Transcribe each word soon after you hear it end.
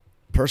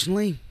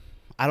Personally,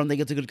 I don't think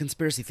it's a good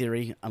conspiracy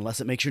theory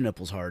unless it makes your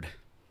nipples hard.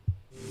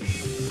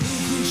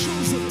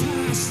 Controls the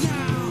past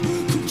now,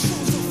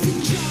 controls the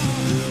future.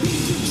 Who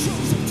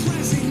controls the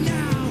present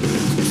now?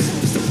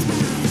 Controls the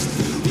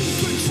past. Who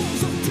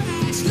controls the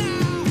past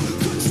now?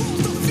 Controls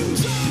the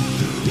future.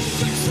 Who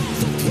controls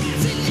the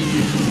present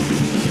now?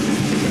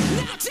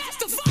 Now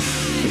testify.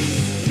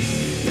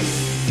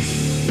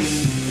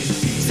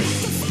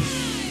 Testify.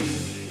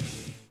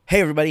 Hey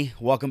everybody,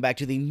 welcome back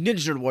to the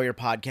Ninja Nerd Warrior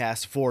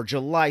podcast for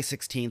July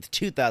 16th,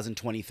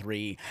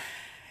 2023.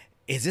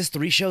 Is this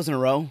 3 shows in a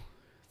row?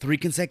 3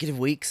 consecutive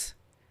weeks?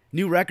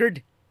 New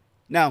record?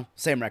 No,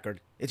 same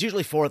record. It's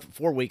usually 4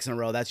 weeks in a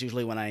row. That's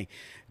usually when I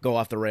go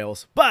off the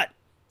rails. But,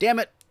 damn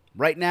it,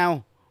 right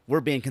now,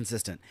 we're being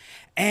consistent.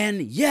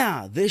 And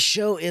yeah, this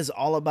show is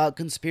all about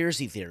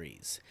conspiracy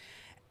theories.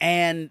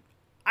 And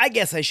I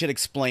guess I should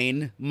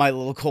explain my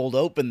little cold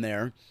open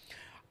there.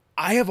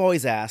 I have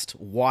always asked,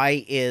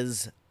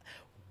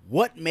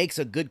 what makes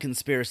a good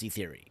conspiracy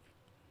theory?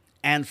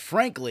 And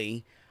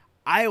frankly,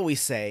 I always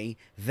say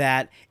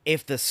that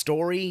if the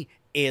story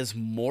is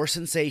more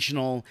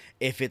sensational,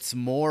 if it's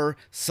more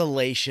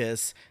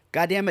salacious,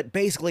 goddammit,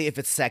 basically if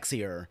it's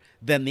sexier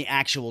than the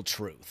actual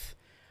truth.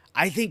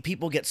 I think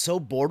people get so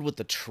bored with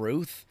the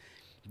truth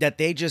that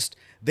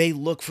they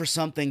look for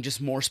something just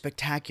more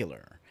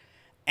spectacular.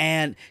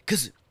 And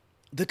because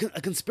a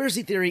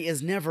conspiracy theory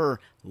is never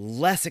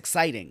less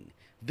exciting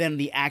than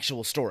the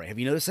actual story. Have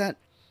you noticed that?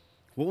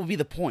 What would be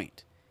the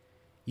point?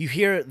 You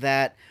hear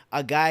that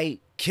a guy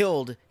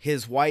killed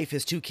his wife,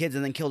 his 2 kids,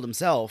 and then killed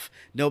himself.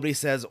 Nobody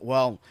says,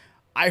 well,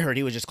 I heard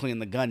he was just cleaning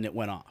the gun and it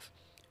went off.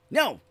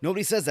 No,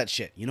 nobody says that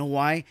shit. You know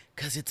why?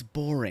 Because it's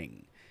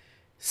boring.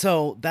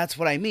 So that's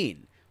what I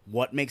mean.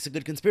 What makes a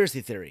good conspiracy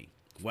theory?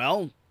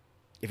 Well,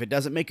 if it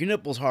doesn't make your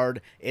nipples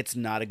hard, it's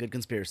not a good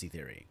conspiracy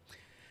theory.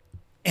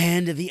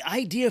 And the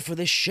idea for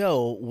this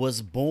show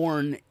was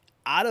born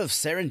out of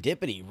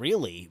serendipity,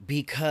 really,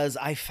 because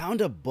I found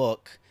a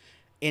book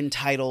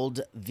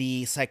entitled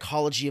The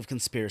Psychology of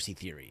Conspiracy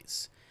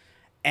Theories.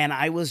 And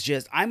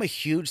I'm a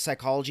huge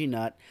psychology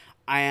nut,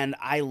 and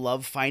I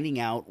love finding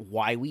out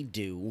why we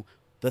do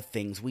the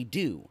things we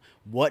do.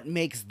 What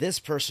makes this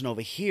person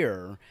over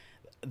here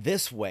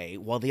this way,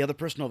 while the other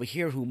person over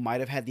here who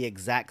might have had the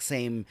exact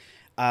same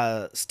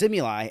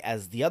stimuli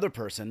as the other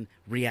person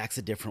reacts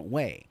a different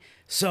way.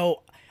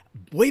 So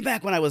way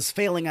back when I was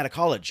failing out of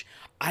college,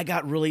 I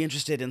got really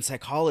interested in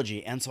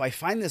psychology, and so I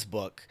find this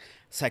book,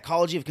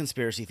 Psychology of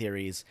Conspiracy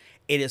Theories.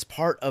 It is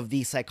part of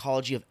the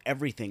Psychology of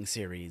Everything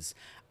series.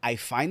 I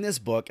find this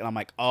book, and I'm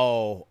like,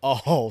 so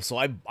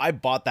I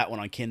bought that one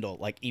on Kindle,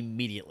 like,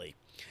 immediately.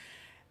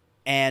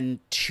 And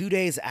 2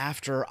 days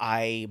after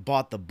I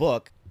bought the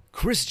book,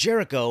 Chris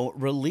Jericho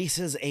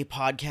releases a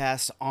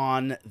podcast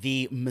on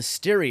the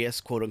mysterious,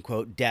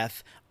 quote-unquote,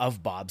 death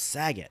of Bob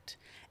Saget.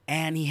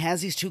 And he has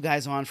these 2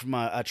 guys on from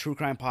a true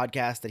crime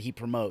podcast that he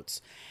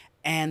promotes.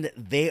 And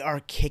they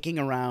are kicking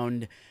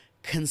around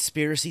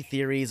conspiracy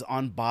theories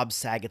on Bob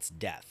Saget's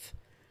death.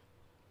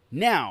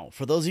 Now,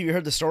 for those of you who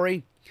heard the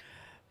story,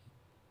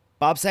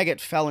 Bob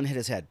Saget fell and hit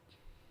his head.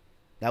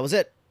 That was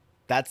it.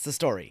 That's the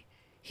story.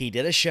 He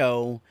did a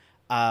show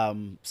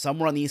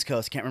somewhere on the East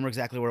Coast. Can't remember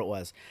exactly where it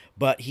was.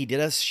 But he did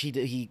a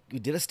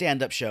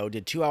stand-up show,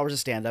 did 2 hours of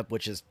stand-up,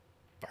 which is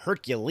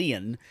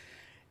Herculean.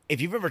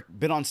 If you've ever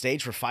been on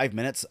stage for 5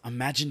 minutes,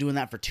 imagine doing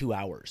that for 2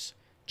 hours.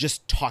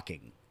 Just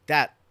talking.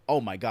 That,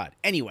 oh my God.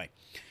 Anyway,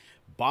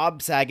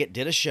 Bob Saget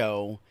did a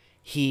show.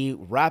 He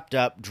wrapped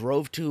up,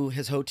 drove to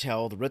his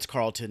hotel, the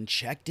Ritz-Carlton,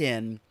 checked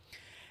in,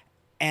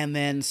 and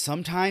then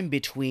sometime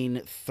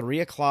between 3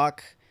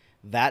 o'clock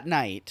that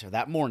night, or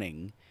that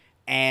morning,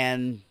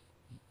 and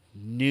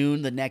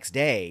noon the next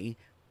day,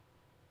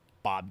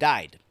 Bob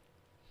died.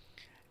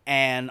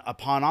 And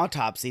upon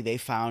autopsy, they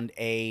found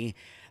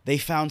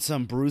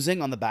some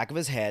bruising on the back of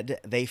his head.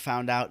 They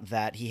found out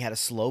that he had a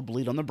slow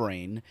bleed on the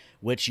brain,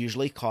 which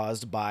usually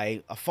caused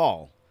by a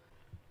fall.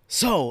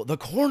 So the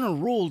coroner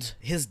ruled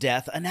his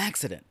death an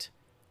accident.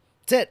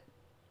 That's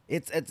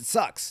it. It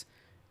sucks.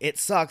 It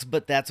sucks,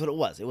 but that's what it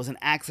was. It was an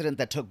accident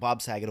that took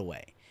Bob Saget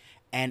away.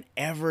 And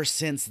ever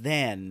since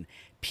then,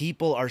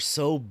 people are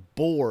so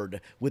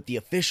bored with the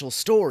official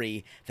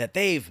story that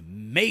they've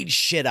made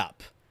shit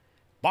up.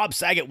 Bob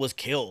Saget was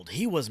killed.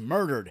 He was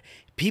murdered.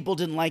 People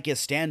didn't like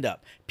his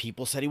stand-up.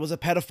 People said he was a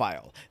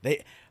pedophile.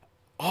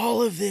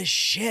 All of this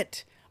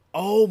shit.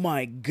 Oh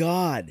my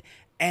God.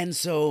 And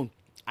so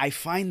I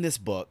find this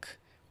book,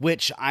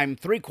 which I'm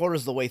 3/4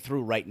 of the way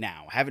through right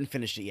now. I haven't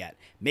finished it yet.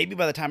 Maybe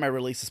by the time I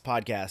release this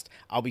podcast,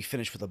 I'll be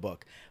finished with the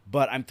book.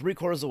 But I'm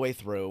 3/4 of the way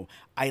through.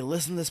 I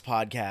listen to this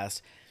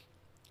podcast,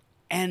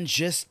 and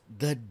just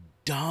the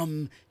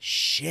dumb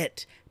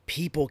shit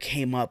people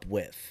came up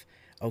with.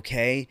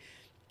 Okay?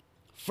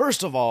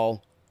 First of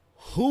all,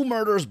 who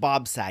murders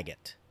Bob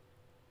Saget?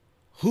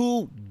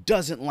 Who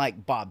doesn't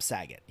like Bob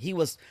Saget? He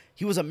was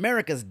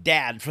America's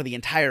dad for the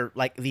entire,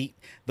 like, the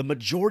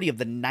majority of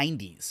the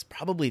 90s.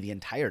 Probably the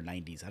entire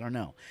 90s. I don't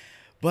know.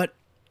 But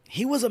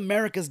he was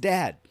America's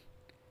dad.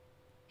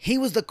 He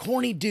was the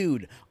corny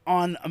dude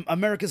on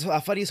America's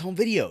Funniest Home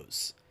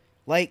Videos.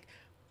 Like,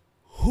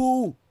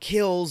 who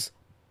kills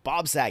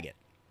Bob Saget?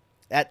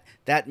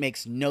 That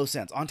makes no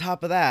sense. On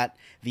top of that,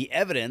 the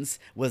evidence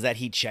was that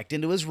he checked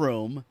into his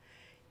room,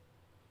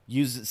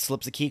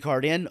 slips a key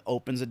card in,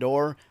 opens the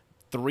door,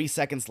 3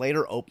 seconds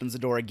later opens the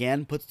door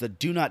again, puts the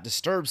do not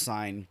disturb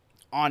sign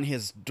on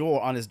his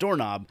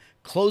doorknob,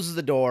 closes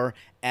the door,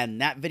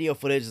 and that video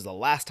footage is the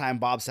last time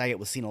Bob Saget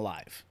was seen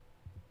alive.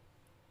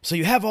 So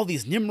you have all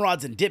these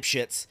nimrods and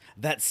dipshits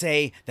that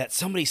say that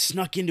somebody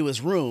snuck into his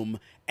room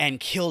and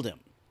killed him.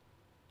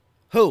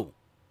 Who?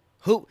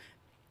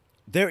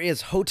 There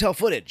is hotel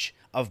footage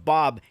of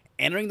Bob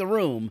entering the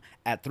room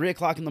at 3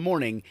 o'clock in the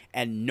morning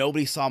and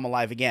nobody saw him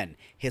alive again.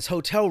 His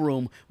hotel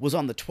room was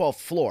on the 12th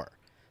floor.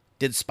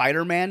 Did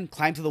Spider-Man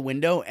climb through the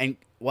window and,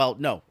 well,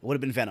 no, it would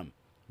have been Venom.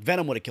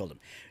 Venom would have killed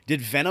him.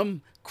 Did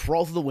Venom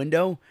crawl through the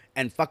window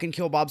and fucking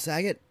kill Bob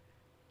Saget?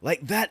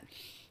 Like that,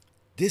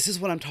 this is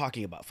what I'm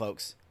talking about,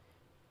 folks.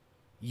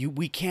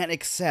 We can't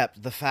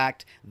accept the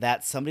fact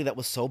that somebody that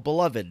was so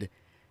beloved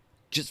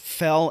just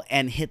fell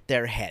and hit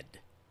their head.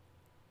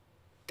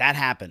 That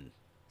happened.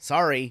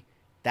 Sorry,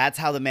 that's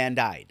how the man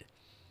died.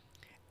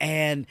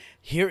 And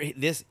here,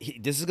 this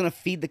is going to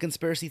feed the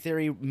conspiracy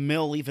theory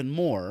mill even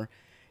more,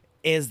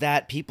 is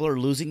that people are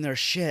losing their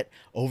shit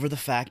over the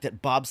fact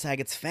that Bob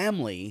Saget's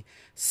family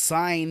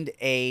signed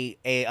a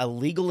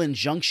legal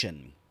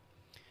injunction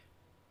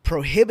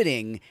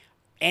prohibiting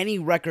any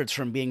records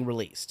from being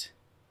released.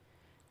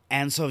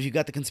 And so you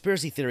got the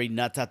conspiracy theory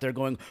nuts out there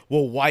going,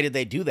 well, why did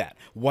they do that?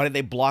 Why did they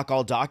block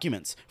all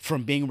documents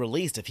from being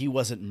released if he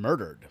wasn't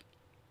murdered?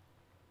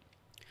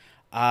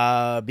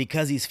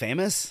 Because he's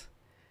famous?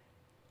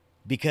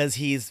 Because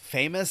he's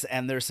famous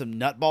and there's some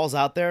nutballs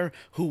out there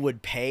who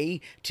would pay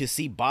to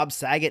see Bob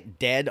Saget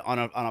dead on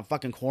a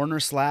fucking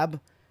coroner slab?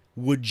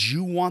 Would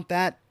you want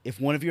that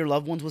if one of your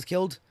loved ones was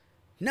killed?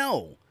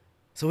 No.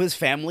 So his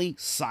family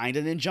signed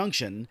an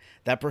injunction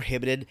that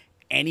prohibited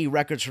any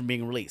records from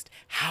being released.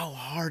 How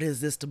hard is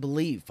this to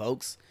believe,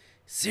 folks?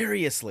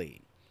 Seriously.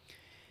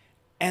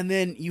 And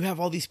then you have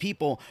all these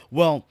people,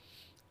 well,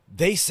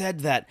 they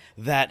said that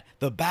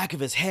the back of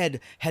his head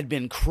had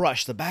been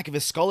crushed, the back of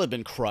his skull had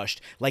been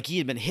crushed, like he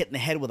had been hit in the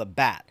head with a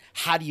bat.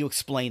 How do you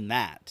explain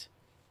that?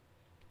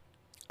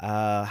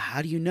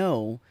 How do you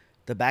know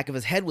the back of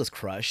his head was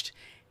crushed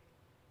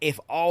if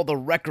all the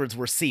records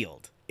were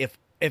sealed?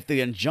 If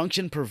the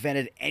injunction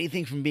prevented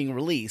anything from being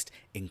released,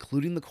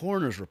 including the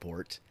coroner's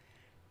report,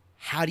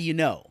 how do you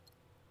know?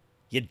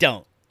 You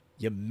don't.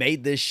 You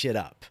made this shit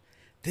up.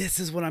 This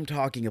is what I'm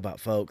talking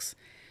about, folks.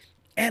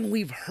 And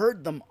we've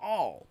heard them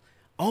all.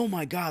 Oh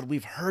my God,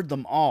 we've heard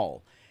them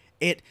all.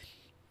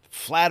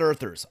 Flat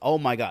earthers. Oh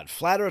my God.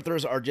 Flat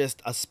earthers are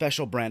just a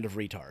special brand of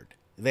retard.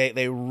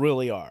 They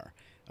really are.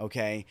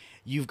 Okay.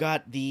 You've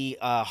got the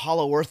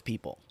hollow earth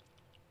people.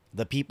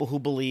 The people who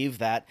believe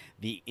that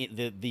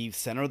the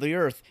center of the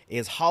earth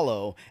is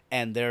hollow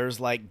and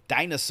there's like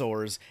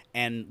dinosaurs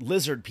and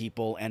lizard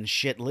people and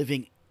shit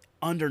living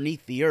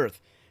underneath the earth.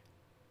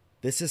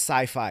 This is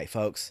sci-fi,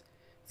 folks.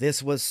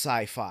 This was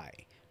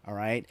sci-fi. All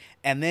right.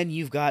 And then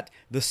you've got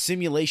the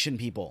simulation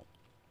people.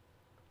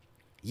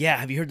 Yeah.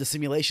 Have you heard the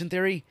simulation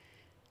theory?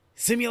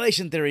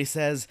 Simulation theory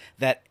says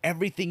that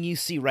everything you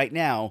see right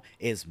now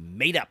is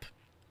made up.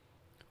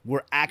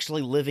 We're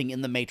actually living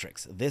in the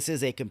Matrix. This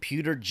is a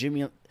computer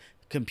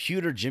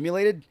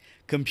simulated.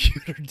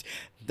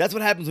 That's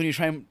what happens when you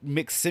try and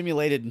mix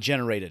simulated and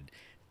generated.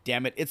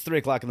 Damn it. It's 3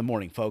 o'clock in the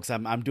morning, folks.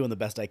 I'm doing the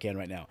best I can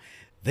right now.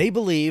 They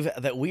believe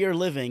that we are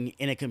living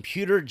in a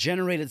computer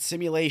generated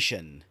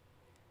simulation.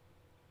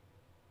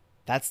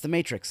 That's the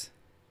Matrix.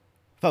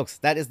 Folks,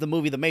 that is the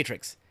movie The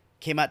Matrix.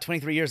 Came out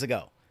 23 years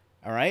ago.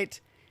 All right?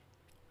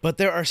 But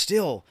there are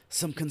still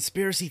some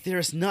conspiracy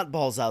theorist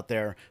nutballs out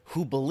there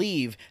who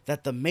believe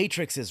that the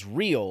Matrix is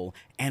real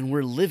and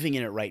we're living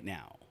in it right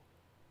now.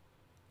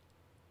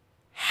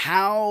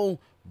 How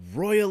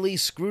royally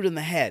screwed in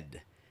the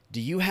head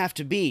do you have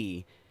to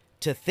be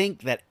to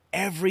think that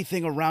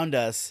everything around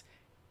us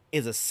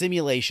is a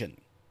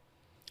simulation?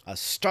 A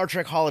Star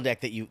Trek holodeck,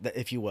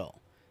 if you will.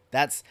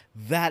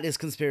 That is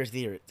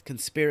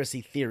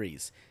conspiracy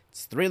theories.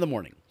 It's 3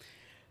 a.m.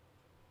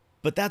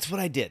 But that's what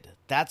I did.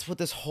 That's what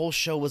this whole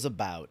show was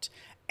about.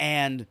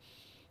 And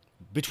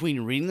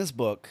between reading this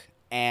book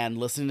and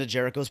listening to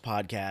Jericho's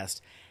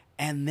podcast,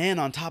 and then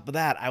on top of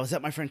that, I was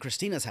at my friend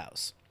Christina's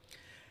house.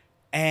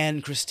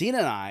 And Christina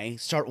and I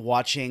start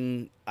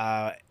watching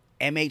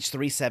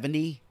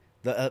MH370,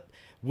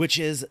 which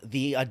is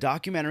a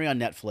documentary on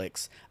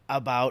Netflix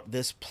about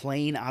this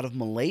plane out of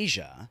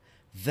Malaysia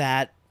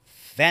that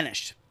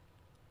vanished.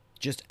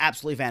 Just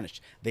absolutely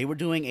vanished. They were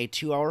doing a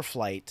 2-hour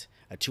flight,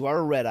 a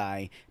 2-hour red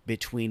eye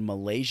between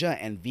Malaysia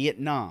and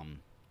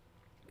Vietnam,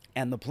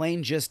 and the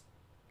plane just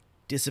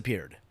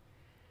disappeared.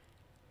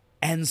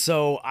 And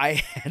so I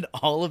had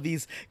all of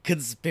these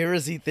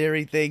conspiracy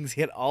theory things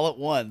hit all at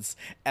once,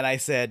 and I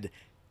said,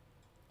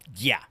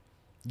 yeah,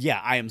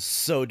 I am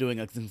so doing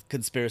a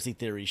conspiracy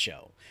theory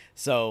show.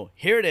 So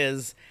here it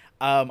is.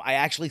 I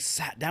actually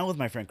sat down with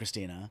my friend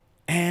Christina,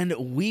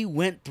 And we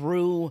went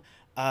through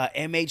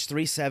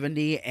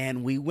MH370,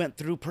 and we went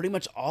through pretty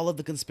much all of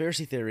the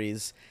conspiracy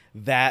theories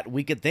that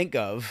we could think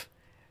of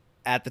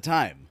at the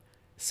time.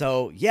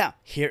 So, yeah,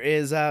 here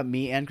is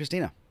me and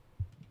Christina.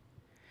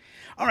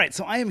 All right,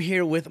 so I am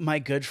here with my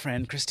good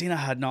friend, Christina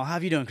Hudnall. How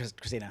are you doing,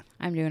 Christina?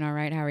 I'm doing all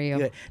right. How are you?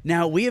 Good.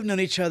 Now, we have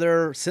known each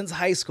other since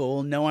high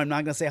school. No, I'm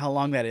not going to say how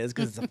long that is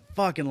because it's a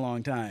fucking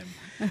long time.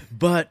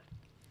 But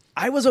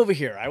I was over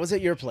here. I was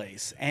at your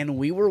place, and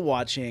we're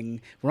on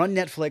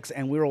Netflix,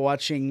 and we were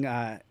watching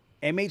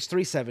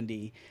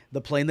MH370,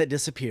 the plane that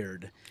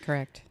disappeared.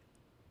 Correct.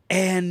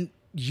 And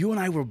you and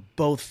I were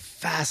both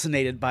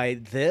fascinated by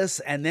this,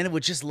 and then it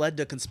would just led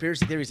to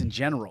conspiracy theories in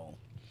general.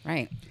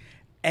 Right.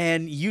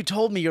 And you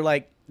told me, you're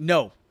like,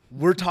 no,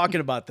 we're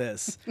talking about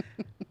this.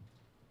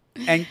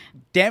 And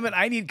damn it,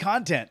 I need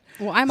content.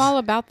 Well, I'm all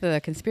about the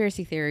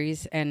conspiracy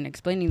theories and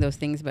explaining those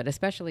things, but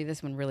especially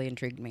this one really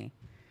intrigued me.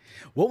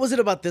 What was it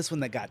about this one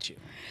that got you?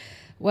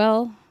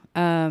 Well,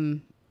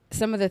 some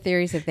of the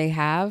theories that they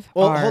have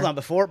Well, are... hold on.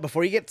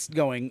 Before you get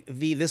going,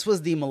 this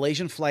was the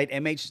Malaysian flight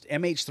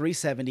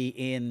MH370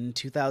 in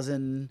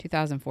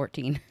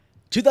 2014.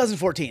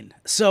 2014.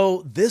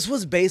 So this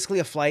was basically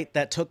a flight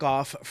that took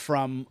off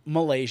from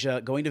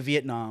Malaysia going to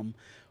Vietnam,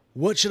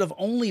 what should have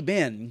only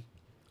been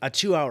a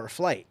 2-hour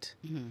flight.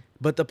 Mm-hmm.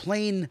 But the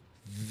plane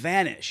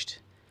vanished,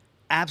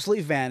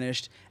 absolutely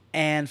vanished.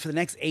 And for the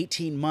next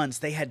 18 months,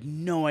 they had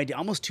no idea,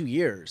 almost 2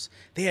 years,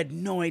 they had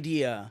no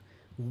idea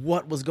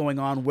what was going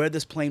on, where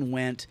this plane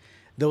went.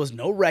 There was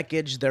no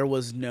wreckage. There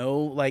was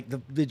no,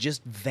 it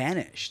just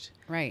vanished.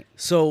 Right.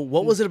 So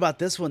what was it about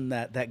this one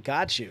that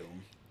got you?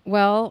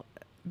 Well,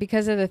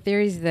 because of the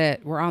theories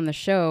that were on the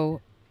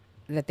show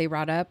that they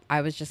brought up,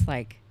 I was just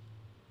like,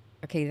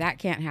 okay, that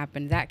can't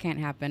happen. That can't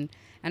happen.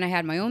 And I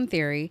had my own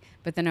theory,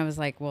 but then I was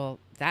like, well,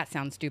 that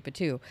sounds stupid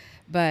too.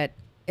 But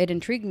it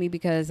intrigued me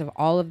because of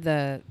all of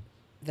the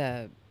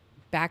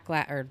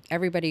backlash, or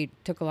everybody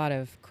took a lot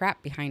of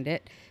crap behind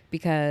it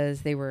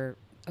because they were,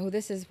 oh,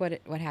 this is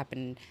what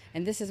happened,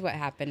 and this is what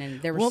happened,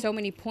 and there were so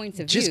many points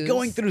of view. Just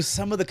going through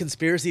some of the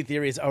conspiracy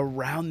theories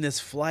around this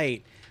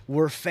flight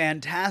were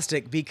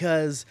fantastic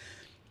because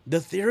the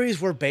theories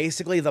were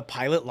basically the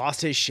pilot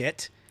lost his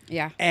shit.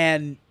 Yeah.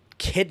 And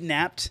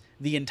kidnapped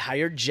the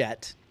entire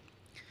jet.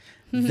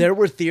 There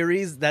were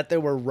theories that there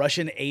were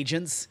Russian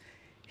agents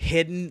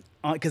hidden,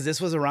 because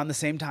this was around the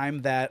same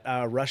time that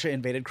Russia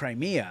invaded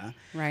Crimea.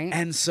 Right.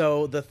 And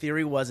so the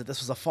theory was that this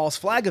was a false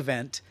flag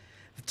event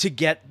to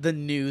get the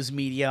news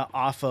media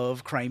off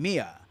of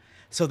Crimea.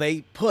 So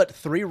they put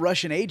 3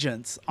 Russian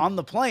agents on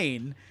the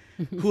plane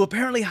who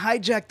apparently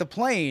hijacked the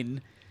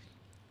plane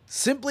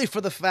simply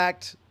for the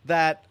fact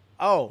that,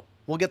 oh,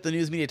 we'll get the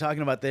news media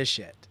talking about this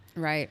shit.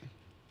 Right.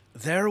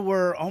 There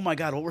were, oh my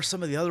God, what were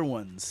some of the other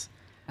ones?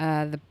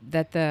 I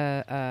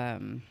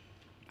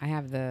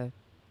have the...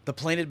 The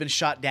plane had been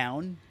shot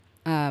down?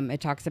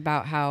 It talks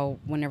about how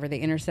whenever they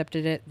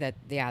intercepted it, that,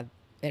 yeah,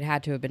 it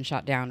had to have been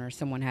shot down, or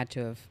someone had to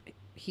have...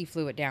 He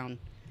flew it down,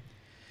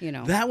 you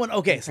know. That one,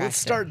 okay, so let's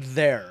start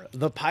there.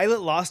 The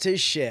pilot lost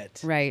his shit.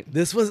 Right.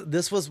 This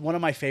was one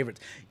of my favorites.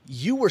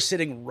 You were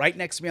sitting right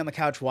next to me on the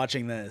couch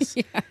watching this.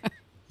 Yeah.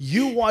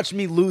 You watched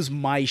me lose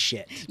my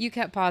shit. You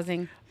kept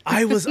pausing.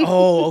 I was,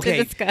 oh, okay.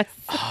 To discuss.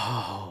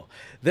 Oh.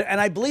 And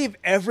I believe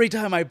every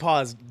time I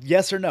paused,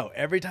 yes or no,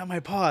 every time I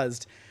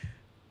paused,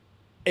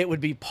 it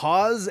would be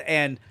pause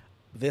and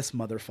this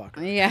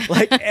motherfucker. Yeah.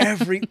 Like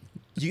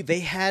they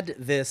had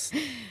this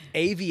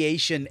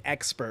aviation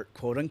expert,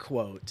 quote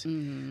unquote,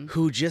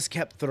 who just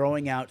kept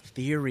throwing out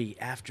theory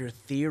after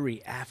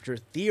theory after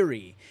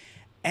theory.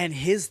 And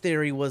his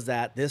theory was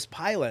that this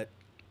pilot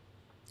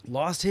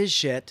lost his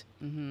shit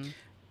and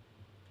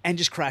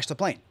just crashed the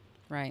plane.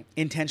 Right.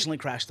 Intentionally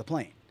crashed the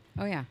plane.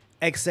 Oh, yeah.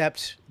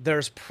 Except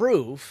there's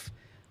proof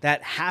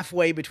that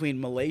halfway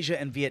between Malaysia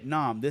and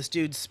Vietnam, this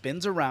dude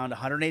spins around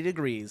 180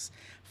 degrees,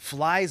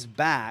 flies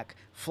back,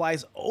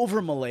 flies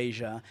over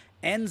Malaysia,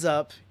 ends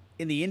up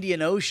in the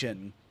Indian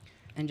Ocean.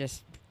 And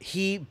just...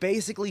 He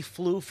basically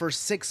flew for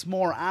 6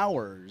 more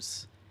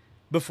hours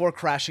before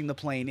crashing the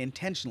plane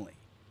intentionally.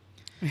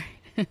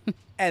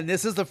 And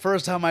this is the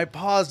first time I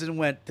paused and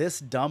went, this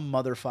dumb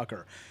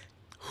motherfucker.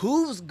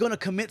 Who's going to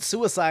commit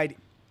suicide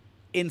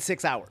in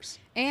 6 hours?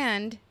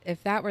 And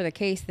if that were the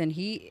case, then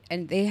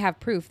they have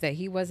proof that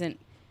he wasn't,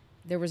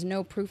 there was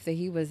no proof that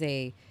he was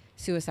a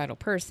suicidal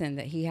person,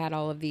 that he had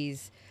all of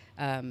these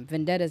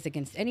vendettas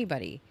against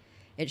anybody.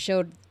 It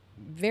showed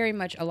very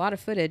much a lot of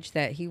footage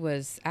that he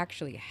was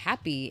actually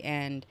happy,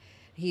 and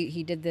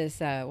he did this,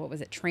 what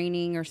was it,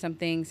 training or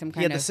something, some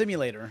kind of... Yeah, the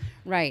simulator.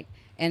 Right.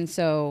 And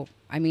so,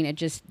 I mean,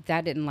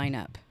 that didn't line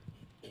up.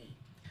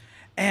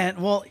 And,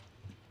 well,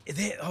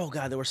 oh,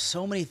 God, there were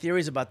so many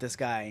theories about this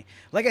guy.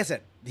 Like I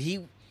said,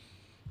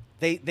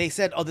 they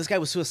said, oh, this guy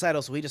was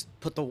suicidal, so he just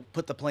put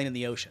the plane in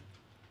the ocean.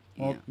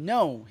 Well,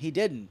 no, he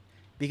didn't,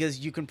 because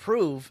you can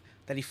prove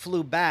that he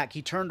flew back.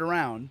 He turned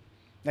around,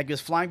 like he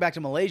was flying back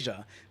to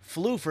Malaysia,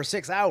 flew for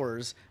 6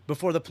 hours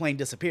before the plane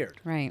disappeared.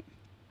 Right.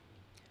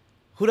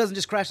 Who doesn't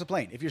just crash the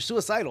plane? If you're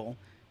suicidal,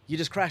 you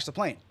just crash the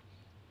plane.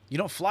 You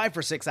don't fly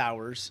for 6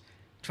 hours.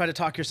 Try to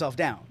talk yourself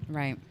down.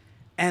 Right.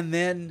 And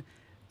then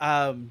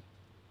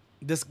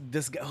this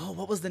guy, oh,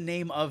 what was the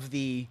name of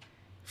the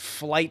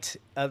flight,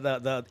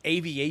 the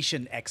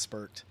aviation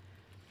expert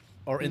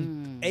or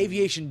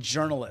aviation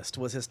journalist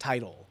was his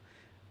title,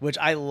 which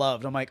I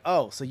loved. I'm like,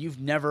 oh, so you've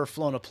never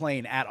flown a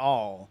plane at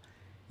all.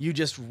 You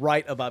just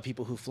write about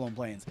people who've flown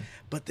planes.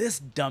 But this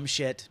dumb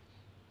shit,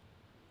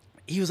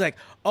 he was like,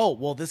 oh,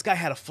 well, this guy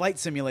had a flight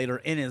simulator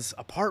in his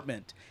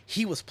apartment.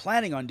 He was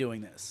planning on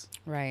doing this.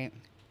 Right.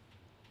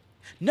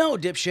 No,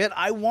 dipshit,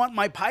 I want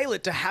my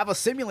pilot to have a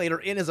simulator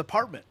in his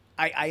apartment.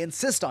 I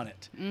insist on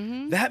it.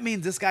 That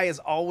means this guy is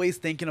always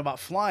thinking about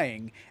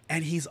flying,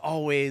 and he's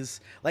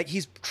always, like,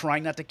 he's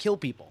trying not to kill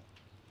people.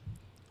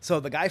 So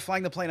the guy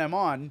flying the plane I'm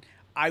on,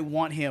 I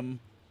want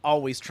him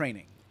always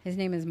training. His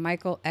name is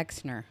Michael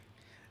Exner.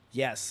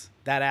 Yes,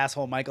 that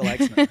asshole Michael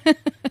Exner.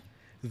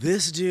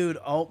 This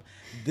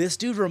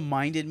dude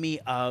reminded me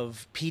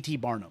of P.T.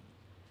 Barnum.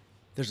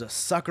 There's a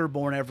sucker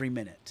born every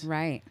minute.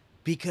 Right.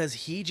 Because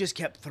he just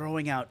kept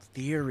throwing out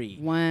theory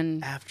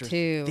One, after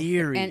two,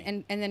 theory.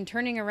 and then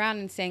turning around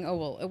and saying, "Oh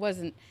well, it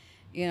wasn't,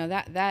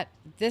 that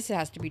this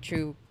has to be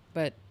true."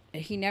 But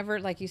he never,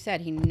 like you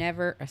said, he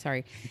never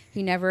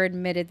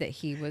admitted that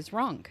he was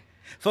wrong.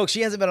 Folks,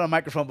 she hasn't been on a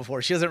microphone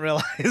before. She doesn't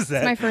realize that.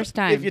 It's my first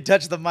time. If you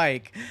touch the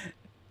mic,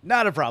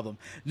 not a problem.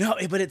 No,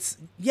 but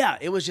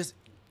it was just,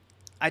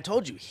 I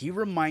told you, he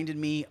reminded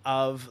me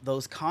of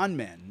those con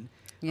men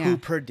who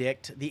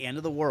predict the end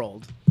of the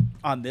world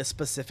on this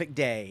specific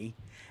day,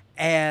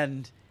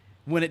 and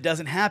when it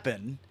doesn't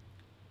happen,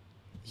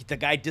 the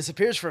guy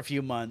disappears for a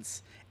few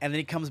months, and then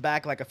he comes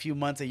back like a few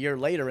months, a year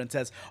later, and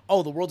says,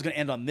 "Oh, the world's going to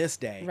end on this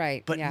day."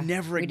 Right. But yeah.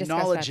 never We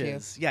discussed that too.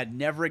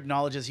 never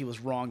acknowledges he was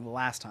wrong the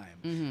last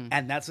time.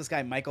 And that's this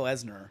guy Michael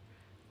Exner.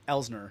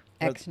 Michael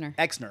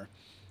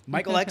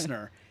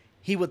Exner.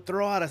 He would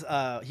throw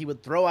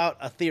out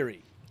a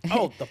theory.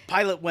 Oh, the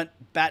pilot went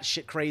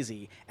batshit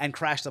crazy and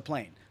crashed the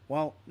plane.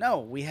 Well, no,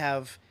 we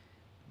have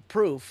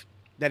proof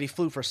that he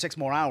flew for 6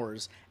 more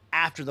hours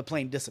after the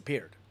plane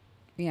disappeared.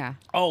 Yeah.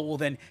 Oh, well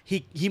then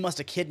he must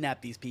have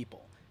kidnapped these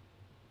people.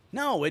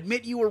 No,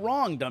 admit you were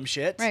wrong, dumb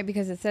shit. Right,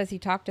 because it says he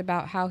talked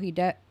about how he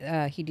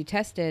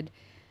detested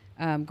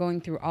going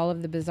through all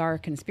of the bizarre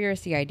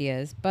conspiracy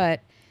ideas,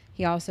 but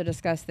he also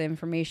discussed the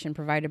information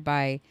provided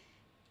by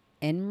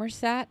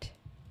Inmarsat.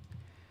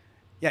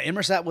 Yeah,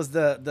 Inmarsat was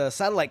the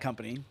satellite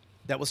company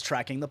that was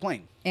tracking the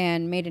plane.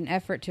 And made an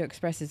effort to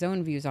express his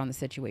own views on the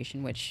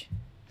situation, which,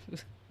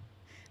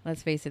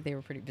 let's face it, they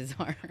were pretty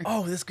bizarre.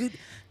 Oh, this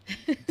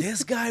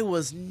guy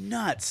was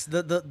nuts.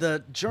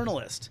 The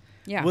journalist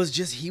was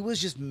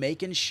just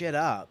making shit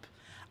up.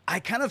 I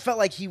kind of felt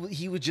like he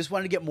would just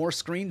wanted to get more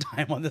screen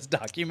time on this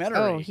documentary.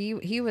 Oh,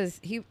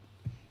 he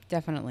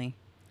definitely.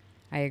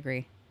 I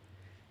agree.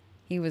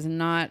 He was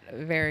not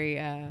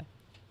very.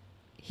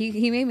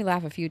 He made me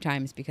laugh a few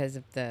times because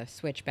of the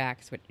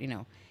switchbacks.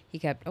 He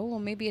kept, oh well,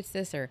 maybe it's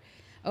this, or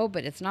oh,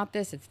 but it's not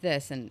this, it's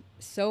this, and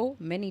so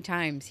many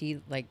times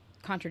he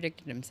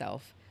contradicted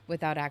himself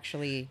without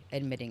actually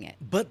admitting it.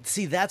 But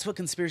see, that's what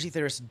conspiracy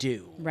theorists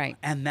do. Right.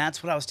 And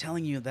that's what I was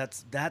telling you.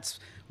 That's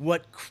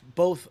what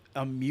both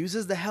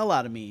amuses the hell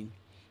out of me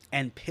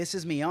and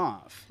pisses me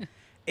off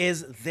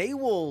is they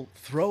will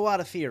throw out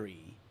a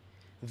theory.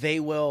 They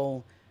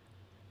will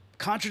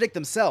contradict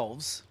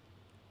themselves.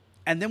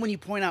 And then when you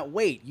point out,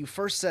 wait, you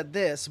first said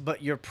this,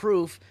 but your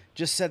proof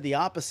just said the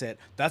opposite.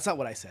 That's not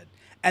what I said.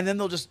 And then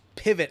they'll just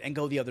pivot and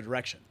go the other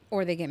direction.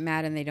 Or they get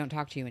mad and they don't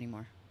talk to you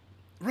anymore.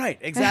 Right,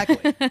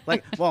 exactly.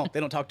 Well, they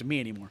don't talk to me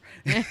anymore.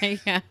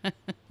 Yeah.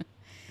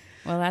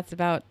 Well, that's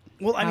about.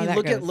 Well, I how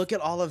mean, that look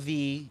at all of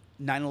the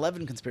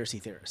 9/11 conspiracy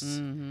theorists.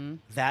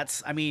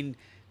 Mm-hmm.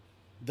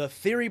 The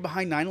theory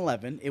behind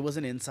 9/11, it was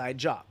an inside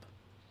job.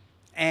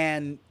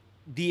 And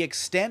the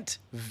extent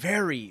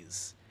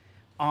varies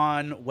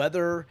on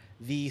whether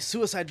the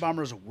suicide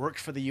bombers worked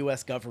for the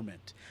U.S.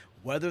 government,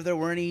 whether there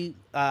were any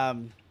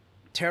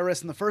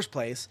terrorists in the first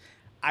place.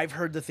 I've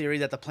heard the theory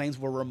that the planes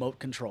were remote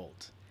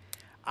controlled.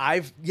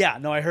 I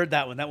heard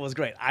that one. That was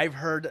great. I've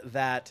heard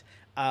that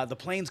the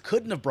planes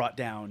couldn't have brought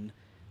down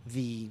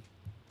the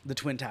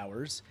Twin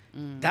Towers.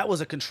 That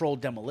was a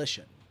controlled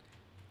demolition.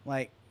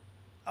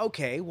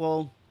 Okay,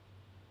 well,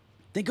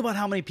 think about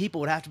how many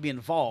people would have to be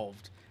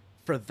involved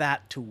for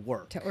that to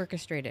work. To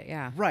orchestrate it,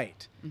 yeah.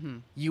 Right. Mm-hmm.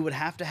 You would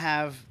have to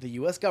have the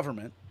U.S.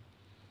 government.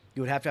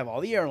 You would have to have all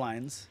the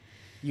airlines.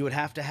 You would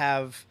have to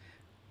have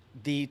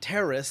the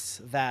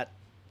terrorists that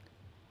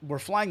were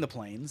flying the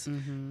planes.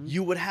 Mm-hmm.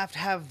 You would have to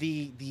have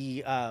the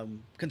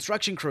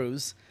construction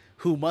crews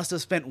who must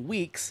have spent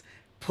weeks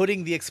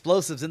putting the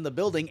explosives in the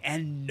building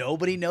and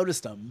nobody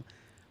noticed them.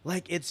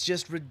 It's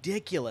just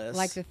ridiculous.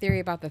 Like the theory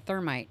about the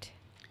thermite.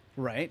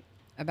 Right.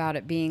 About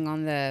it being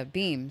on the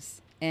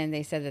beams. And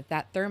they said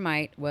that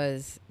thermite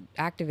was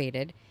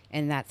activated,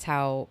 and that's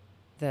how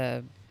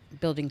the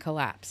building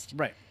collapsed.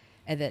 Right.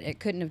 And that it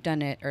couldn't have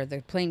done it, or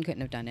the plane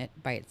couldn't have done it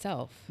by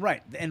itself.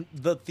 Right. And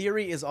the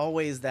theory is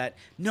always that,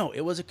 no,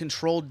 it was a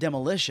controlled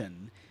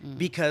demolition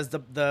because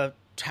the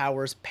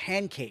towers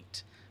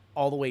pancaked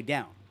all the way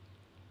down.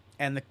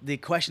 And the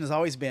question has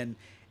always been,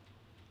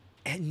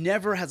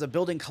 never has a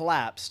building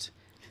collapsed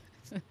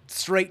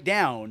straight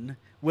down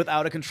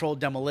without a controlled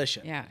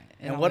demolition. Yeah,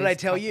 it And what did I always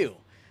tell couples. you?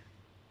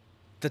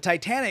 The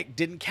Titanic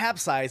didn't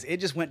capsize. It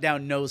just went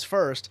down nose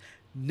first.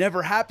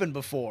 Never happened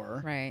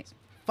before. Right.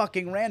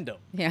 Fucking random.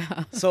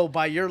 Yeah. So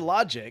by your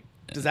logic,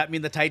 does that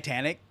mean the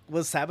Titanic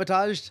was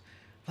sabotaged?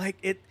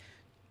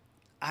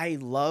 I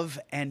love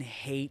and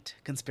hate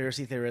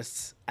conspiracy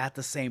theorists at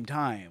the same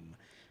time,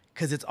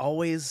 because it's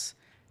always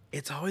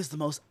the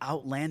most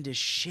outlandish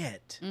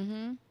shit,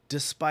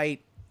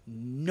 despite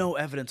no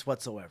evidence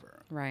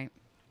whatsoever. Right.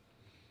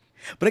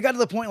 But I got to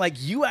the point, like,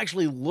 you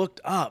actually looked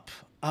up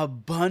a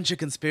bunch of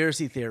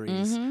conspiracy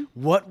theories.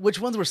 Which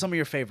ones were some of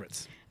your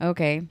favorites?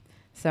 Okay.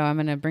 So I'm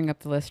going to bring up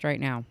the list right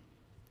now.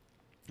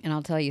 And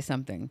I'll tell you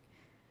something.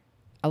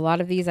 A lot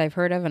of these I've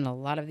heard of, and a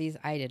lot of these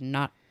I did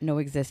not know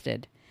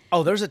existed.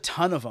 Oh, there's a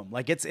ton of them.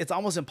 Like, it's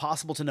almost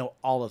impossible to know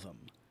all of them.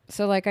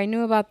 So, like, I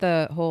knew about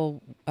the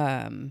whole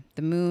the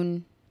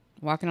moon,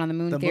 walking on the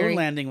moon The theory. moon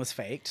landing was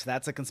faked.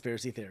 That's a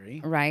conspiracy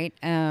theory. Right.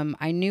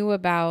 I knew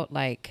about,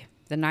 like,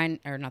 not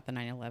the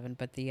 9/11,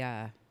 but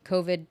the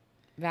COVID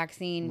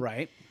vaccine.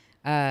 Right.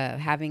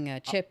 Having a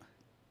chip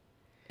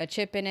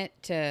in it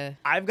to...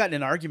 I've gotten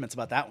in arguments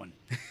about that one.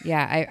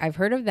 Yeah, I've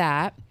heard of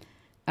that.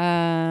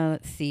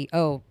 Let's see.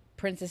 Oh,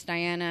 Princess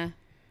Diana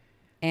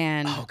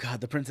and... Oh,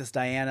 God, the Princess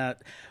Diana.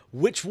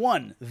 Which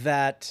one?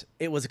 That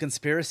it was a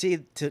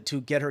conspiracy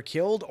to get her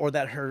killed, or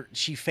that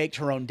she faked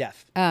her own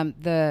death?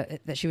 that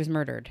she was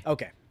murdered,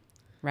 Okay.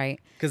 right?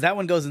 Because that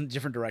one goes in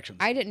different directions.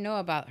 I didn't know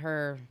about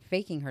her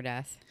faking her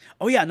death.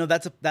 Oh, yeah. No,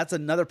 that's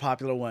another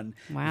popular one.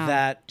 Wow.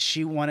 That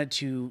she wanted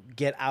to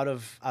get out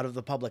of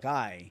the public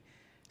eye,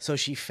 so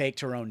she faked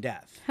her own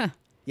death. Huh.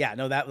 Yeah,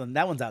 no, that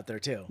one's out there,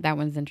 too. That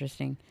one's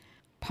interesting.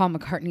 Paul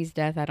McCartney's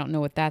death. I don't know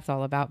what that's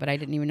all about, but I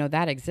didn't even know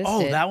that existed.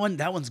 Oh, that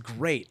one's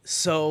great.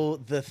 So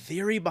the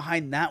theory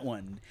behind that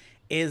one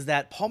is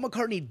that Paul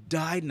McCartney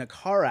died in a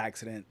car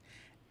accident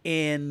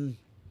in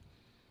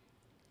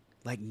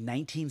like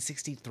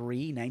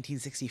 1963,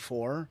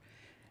 1964.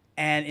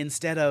 And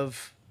instead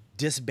of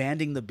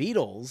disbanding the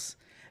Beatles,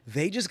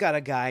 they just got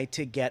a guy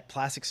to get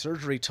plastic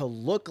surgery to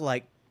look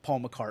like Paul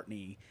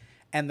McCartney.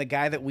 And the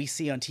guy that we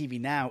see on TV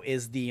now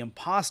is the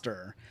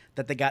imposter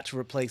that they got to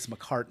replace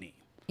McCartney.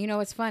 You know,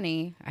 it's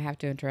funny. I have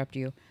to interrupt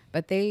you,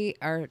 but they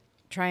are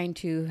trying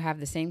to have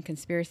the same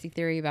conspiracy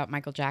theory about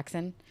Michael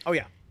Jackson. Oh,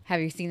 yeah.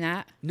 Have you seen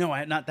that?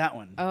 No, not that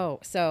one. Oh,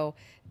 so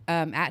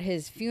at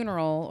his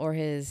funeral or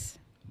his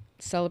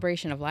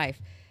celebration of life,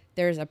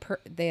 there's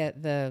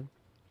the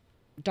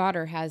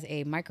daughter has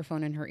a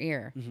microphone in her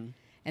ear,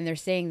 and they're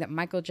saying that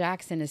Michael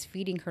Jackson is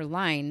feeding her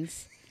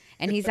lines,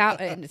 and he's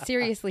out. And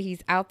seriously,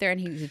 he's out there, and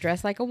he's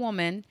dressed like a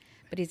woman,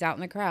 but he's out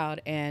in the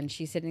crowd, and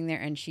she's sitting there,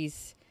 and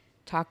she's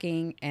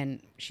talking, and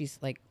she's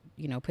like,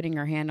 putting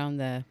her hand on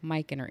the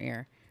mic in her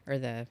ear, or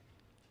the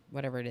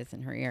whatever it is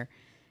in her ear,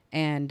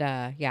 and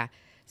yeah.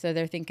 So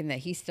they're thinking that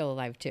he's still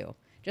alive too,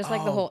 just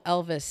like the whole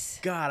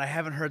Elvis. God, I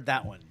haven't heard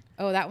that one.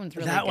 Oh, that one's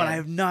really That one, good. I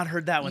have not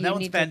heard that one. You That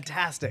one's need to-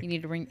 fantastic. You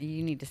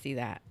need to see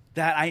that.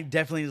 That I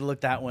definitely need to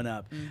look that one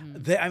up.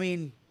 I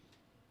mean,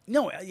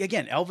 no,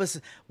 again, Elvis.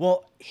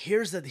 Well,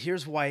 here's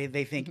why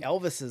they think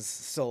Elvis is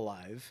still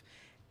alive.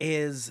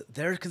 Is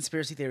their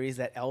conspiracy theories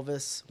that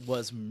Elvis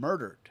was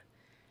murdered.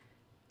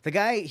 The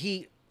guy,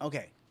 he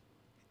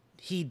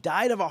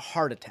died of a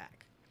heart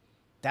attack.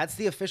 That's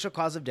the official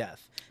cause of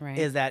death. Right.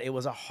 Is that it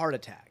was a heart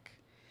attack.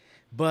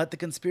 But the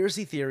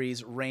conspiracy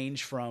theories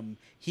range from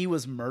he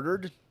was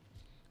murdered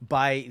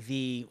by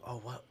the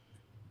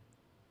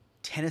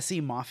Tennessee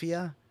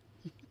Mafia,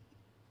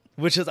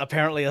 which is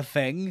apparently a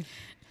thing.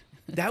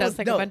 Sounds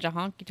like a bunch of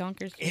honky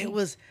tonkers. It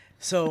was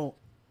so.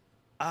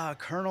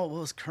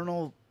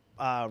 Colonel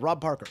Rob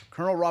Parker.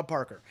 Colonel Rob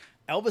Parker,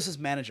 Elvis's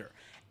manager.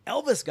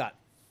 Elvis got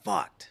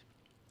fucked.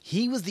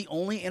 He was the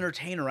only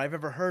entertainer I've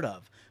ever heard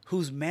of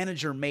whose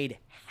manager made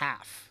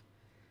half.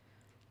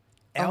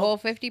 A whole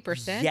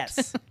 50%.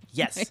 Yes.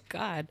 Yes. My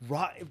God.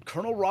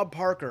 Colonel Rob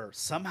Parker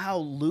somehow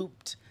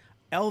looped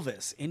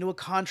Elvis into a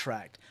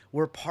contract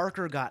where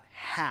Parker got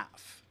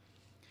half.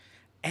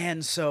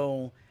 And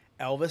so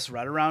Elvis,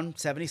 right around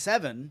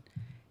 77,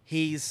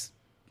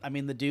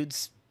 the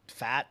dude's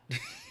fat.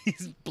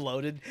 He's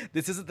bloated.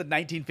 This isn't the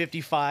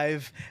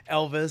 1955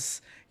 Elvis.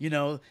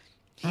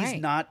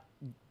 He's not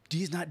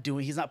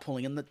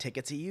pulling in the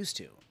tickets he used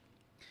to.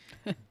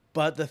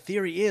 But the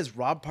theory is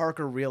Rob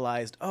Parker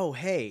realized, oh,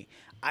 hey,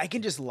 I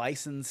can just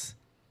license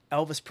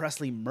Elvis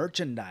Presley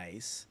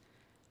merchandise,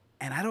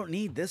 and I don't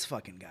need this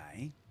fucking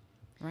guy.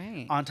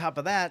 Right. On top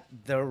of that,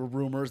 there were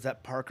rumors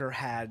that Parker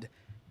had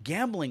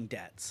gambling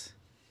debts.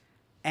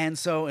 And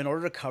so in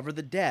order to cover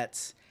the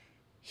debts,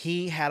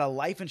 he had a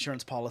life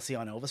insurance policy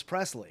on Elvis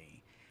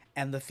Presley.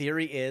 And the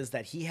theory is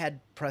that he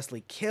had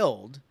Presley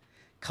killed,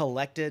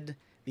 collected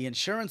the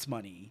insurance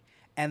money,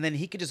 and then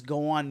he could just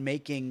go on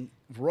making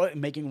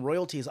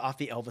royalties off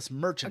the Elvis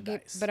merchandise.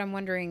 Okay, but I'm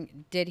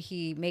wondering, did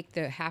he make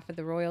the half of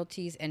the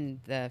royalties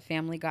and the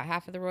family got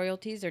half of the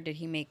royalties, or did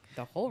he make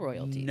the whole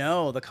royalties?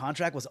 No, the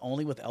contract was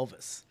only with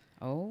Elvis.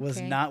 was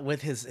Okay. not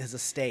with his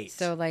estate.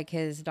 So like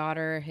his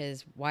daughter,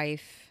 his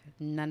wife,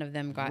 none of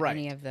them got Right.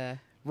 any of the.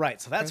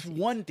 Right. So that's Proceeds.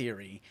 one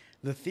theory.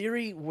 The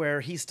theory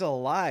where he's still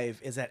alive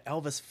is that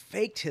Elvis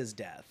faked his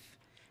death.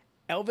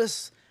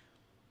 Elvis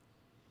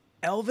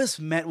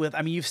met with,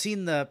 I mean, you've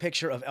seen the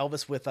picture of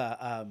Elvis with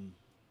damn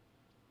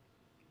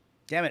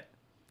it.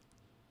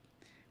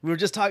 We were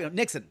just talking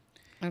Nixon.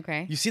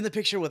 Okay. You've seen the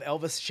picture with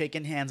Elvis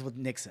shaking hands with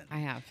Nixon. I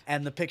have.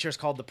 And the picture is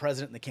called The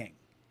President and the King.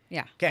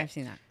 Yeah. 'Kay. I've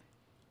seen that.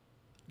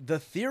 The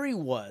theory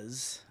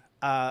was,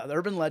 the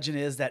urban legend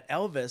is that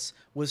Elvis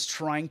was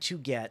trying to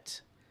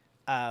get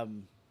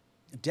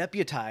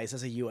deputized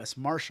as a U.S.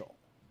 Marshal.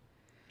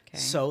 Okay.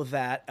 So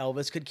that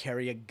Elvis could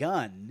carry a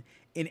gun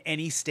in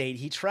any state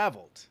he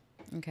traveled.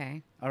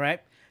 Okay. All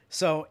right.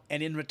 So,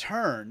 and in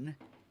return,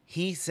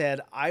 he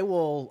said,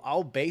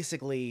 I'll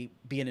basically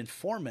be an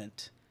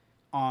informant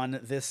on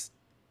this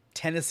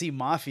Tennessee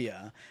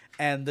mafia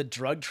and the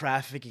drug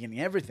trafficking and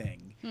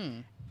everything.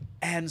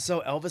 And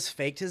so Elvis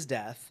faked his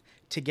death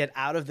to get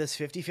out of this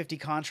 50-50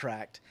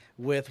 contract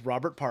with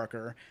Robert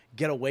Parker,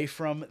 get away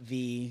from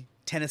the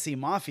Tennessee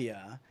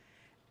mafia,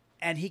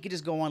 and he could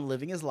just go on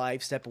living his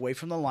life, step away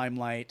from the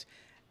limelight,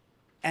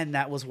 and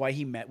that was why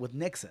he met with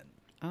Nixon.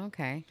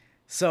 Okay.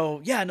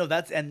 So, yeah, no,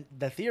 and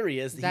the theory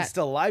is that That- he's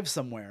still alive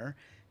somewhere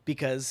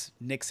because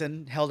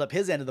Nixon held up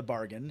his end of the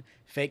bargain,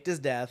 faked his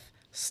death,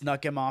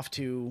 snuck him off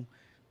to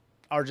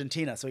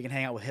Argentina so he can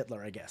hang out with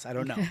Hitler, I guess. I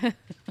don't know.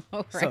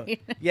 All So,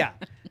 right. yeah.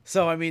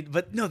 So, I mean,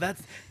 but no,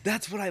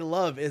 that's what I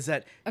love is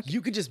that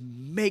you could just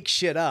make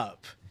shit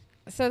up.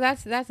 So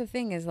that's the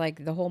thing is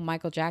like the whole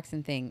Michael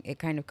Jackson thing. It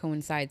kind of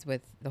coincides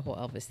with the whole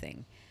Elvis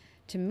thing.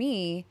 To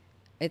me,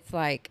 it's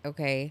like,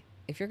 okay,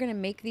 if you're gonna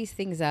make these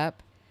things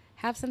up,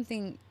 have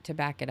something to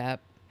back it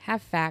up.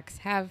 Have facts.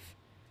 Have,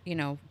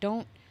 don't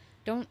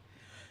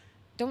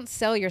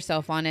sell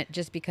yourself on it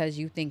just because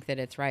you think that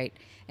it's right.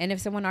 And if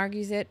someone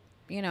argues it,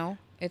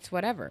 it's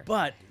whatever.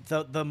 But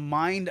the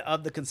mind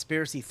of the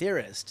conspiracy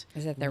theorist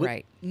Is that they're would-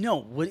 right.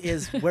 No,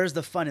 where's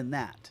the fun in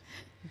that?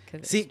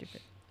 'Cause it's See,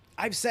 stupid.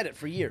 I've said it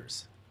for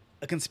years.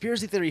 A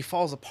conspiracy theory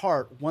falls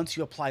apart once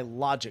you apply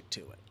logic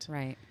to it.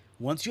 Right.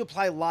 Once you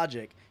apply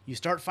logic, you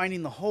start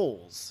finding the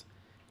holes,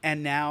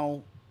 and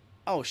now,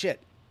 oh shit,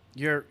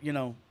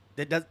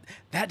 that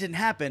didn't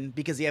happen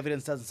because the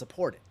evidence doesn't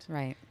support it.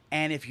 Right.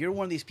 And if you're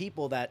one of these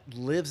people that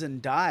lives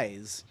and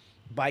dies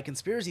by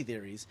conspiracy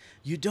theories,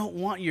 you don't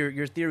want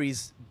your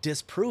theories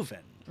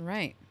disproven.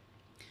 Right.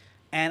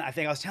 And I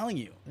think I was telling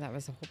you, That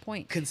was the whole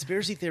point.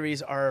 conspiracy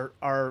theories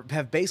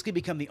have basically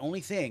become the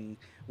only thing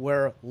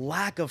where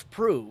lack of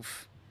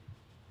proof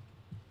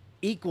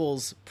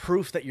equals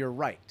proof that you're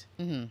right.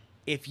 Mm-hmm.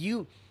 If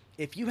you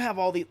have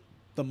all the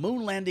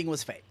moon landing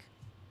was fake,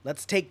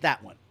 let's take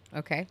that one.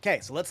 Okay. Okay,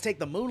 so let's take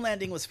the moon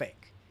landing was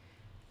fake.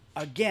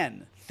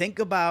 Again, think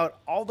about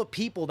all the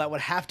people that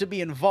would have to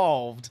be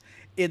involved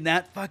in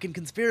that fucking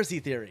conspiracy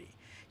theory.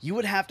 You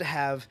would have to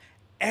have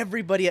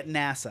everybody at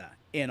NASA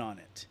in on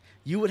it.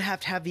 You would have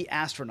to have the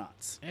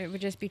astronauts. It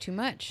would just be too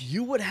much.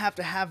 You would have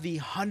to have the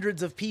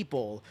hundreds of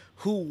people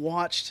who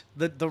watched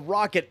the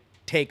rocket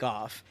take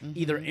off,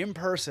 either in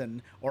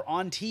person or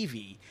on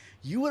TV.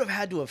 You would have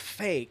had to have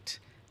faked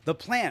the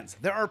plans.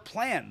 There are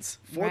plans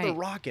for the Right.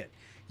 rocket.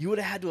 You would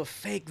have had to have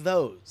faked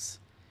those.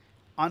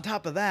 On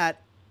top of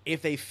that,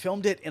 if they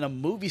filmed it in a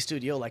movie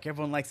studio, like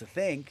everyone likes to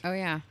think, Oh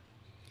yeah.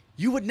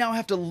 you would now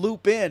have to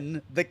loop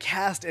in the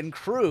cast and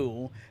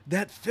crew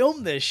that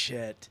filmed this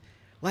shit.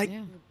 Like,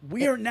 Yeah.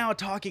 we are now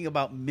talking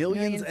about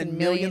millions and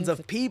millions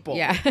of people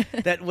Yeah.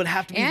 that would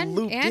have to be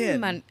looped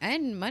in.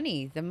 And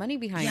money, the money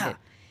behind Yeah. it.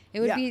 It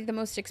would Yeah. be the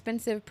most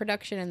expensive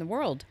production in the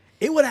world.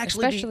 It would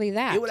actually Especially be,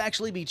 that. It would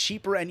actually be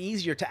cheaper and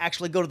easier to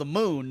actually go to the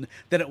moon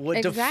than it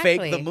would to fake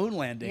the Exactly. moon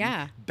landing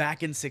Yeah.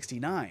 back in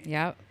 '69.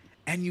 Yep.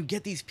 And you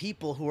get these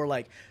people who are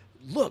like,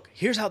 look,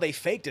 here's how they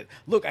faked it.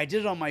 Look, I did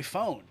it on my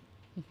phone.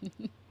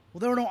 Well,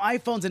 there were no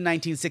iPhones in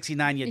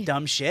 1969, you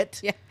dumb shit.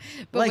 Yeah.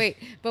 But Like-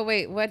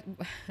 wait, what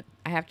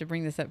I have to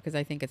bring this up because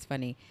I think it's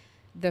funny.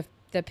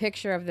 The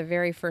picture of the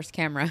very first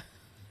camera.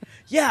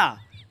 Yeah.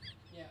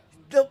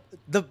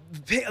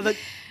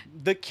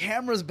 The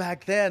cameras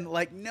back then,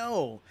 like,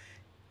 no,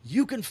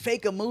 you can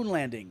fake a moon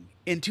landing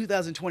in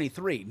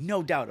 2023,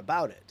 no doubt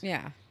about it.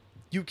 Yeah.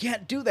 You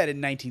can't do that in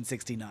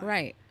 1969.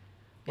 Right.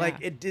 Like,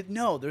 Yeah. it did,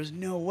 no, there's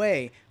no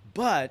way.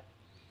 But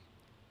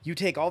you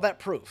take all that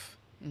proof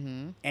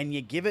and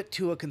you give it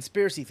to a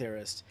conspiracy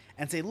theorist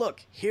and say,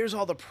 look, here's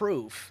all the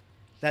proof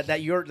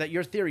that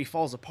your theory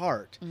falls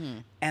apart.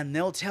 And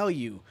they'll tell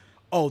you,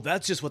 oh,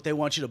 that's just what they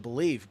want you to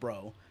believe,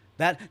 bro.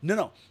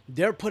 No,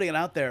 they're putting it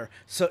out there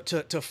so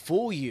to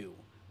fool you.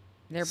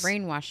 They're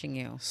brainwashing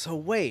you. So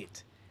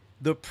wait,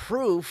 the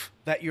proof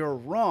that you're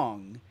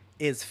wrong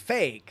is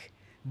fake,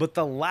 but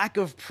the lack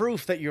of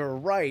proof that you're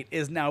right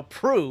is now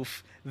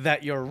proof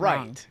that you're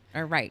Wrong. right.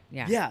 Or right.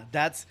 Yeah. Yeah,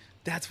 that's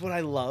what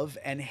I love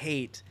and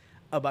hate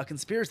about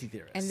conspiracy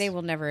theorists. And they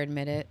will never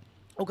admit it.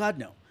 Oh God,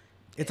 no.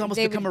 It's almost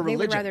They become would, a religion.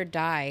 They would rather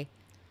die.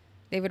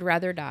 They would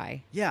rather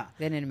die Yeah.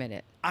 than admit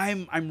it.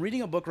 I'm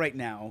reading a book right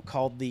now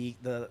called the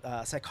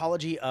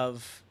Psychology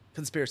of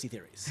conspiracy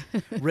theories,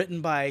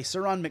 written by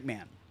Sir Ron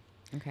McMahon.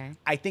 Okay.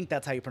 I think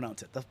that's how you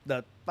pronounce it.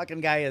 The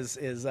fucking guy is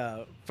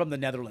from the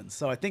Netherlands,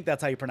 so I think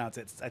that's how you pronounce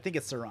it. I think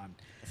it's Sir Ron.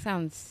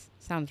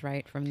 Sounds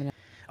right from the.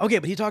 Okay,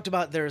 but he talked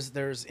about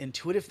there's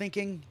intuitive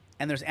thinking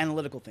and there's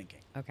analytical thinking.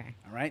 Okay.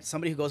 All right,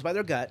 somebody who goes by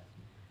their gut,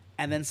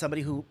 and then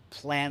somebody who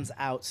plans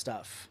out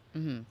stuff,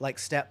 like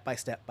step by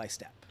step by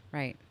step.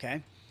 Right.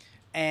 Okay,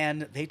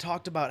 and they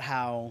talked about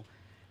how,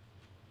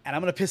 and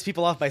I'm gonna piss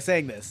people off by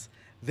saying this.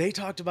 They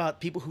talked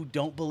about people who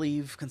don't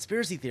believe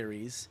conspiracy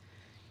theories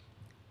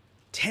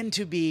tend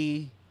to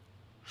be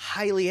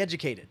highly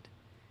educated.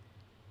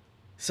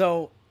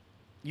 So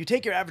you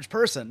take your average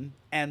person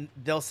and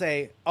they'll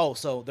say, oh,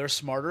 so they're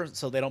smarter,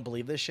 so they don't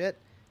believe this shit?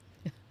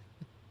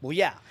 Well,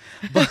 yeah.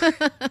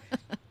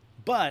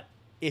 But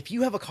if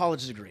you have a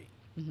college degree,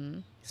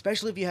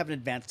 especially if you have an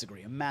advanced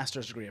degree, a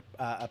master's degree,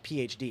 a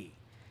PhD,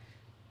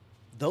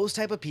 those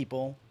type of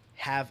people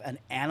have an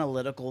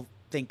analytical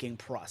thinking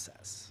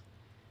process.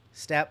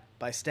 Step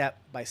by step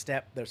by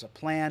step, there's a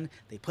plan.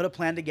 They put a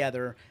plan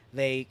together.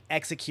 They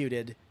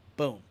executed.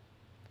 Boom.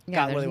 Yeah,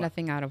 Got where there's they want.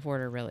 nothing out of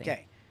order really.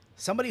 Okay.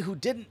 Somebody who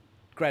didn't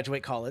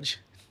graduate college,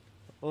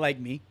 like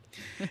me,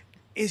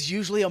 is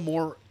usually a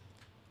more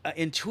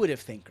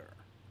intuitive thinker.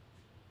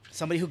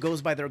 Somebody who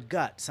goes by their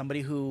gut.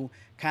 Somebody who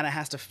kind of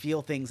has to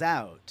feel things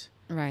out.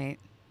 Right.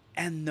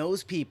 And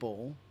those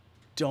people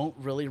don't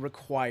really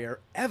require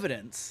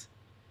evidence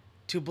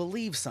to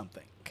believe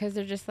something. Because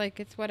they're just like,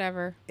 it's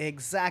whatever.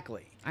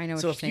 Exactly. I know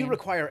what so you're if you saying.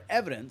 require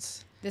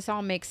evidence, This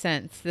all makes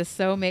sense. This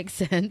so makes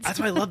sense. that's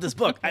why I love this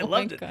book. I Oh my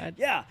loved it. God.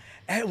 Yeah.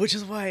 And which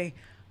is why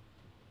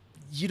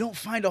you don't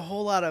find a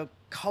whole lot of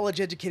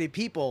college educated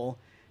people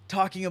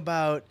talking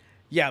about,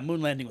 yeah,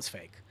 moon landing was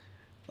fake.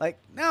 Like,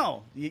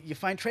 no, you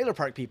find trailer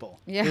park people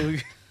Yeah.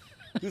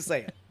 who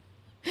say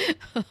it.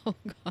 Oh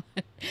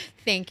God.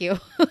 Thank you.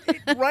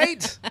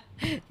 Right?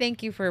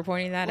 Thank you for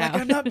pointing that Like,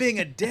 out. I'm not being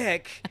a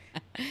dick.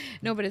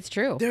 No, but it's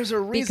true. There's a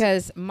reason.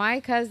 Because my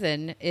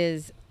cousin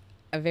is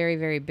a very,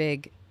 very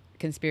big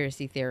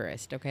conspiracy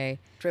theorist, okay?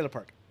 Trailer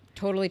park.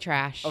 Totally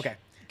trash. Okay.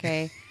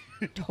 Okay?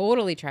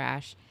 Totally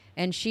trash.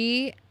 And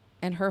she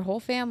and her whole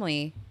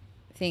family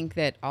think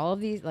that all of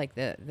these, like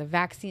the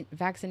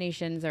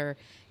vaccinations are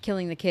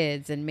killing the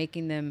kids and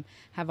making them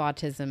have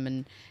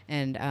autism,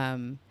 and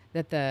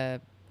that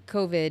the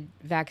COVID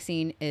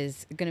vaccine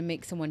is going to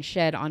make someone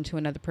shed onto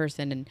another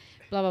person, and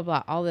blah, blah,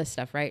 blah, all this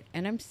stuff, right?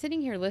 And I'm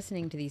sitting here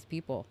listening to these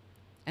people,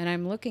 and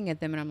I'm looking at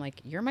them, and I'm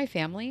like, you're my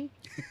family?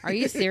 Are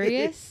you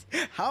serious?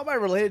 How am I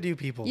related to you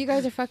people? You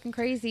guys are fucking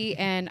crazy,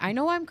 and I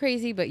know I'm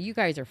crazy, but you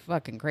guys are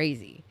fucking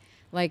crazy.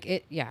 Like,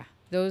 it, yeah.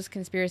 Those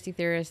conspiracy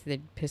theorists,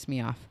 they piss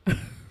me off.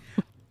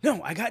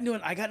 No, I got into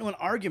an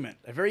argument,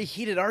 a very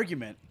heated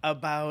argument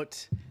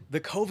about the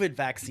COVID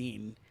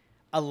vaccine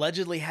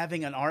allegedly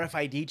having an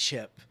RFID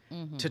chip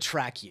to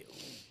track you.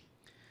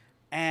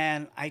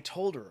 And I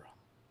told her,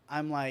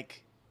 I'm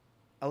like,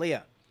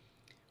 Aaliyah,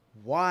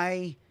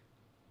 why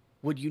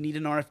would you need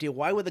an RFID?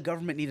 Why would the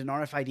government need an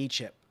RFID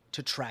chip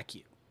to track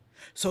you?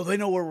 So they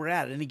know where we're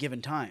at any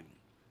given time.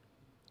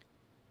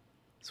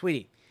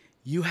 Sweetie,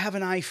 you have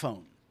an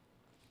iPhone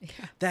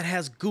that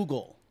has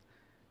Google,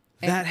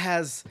 that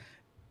has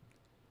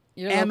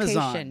Your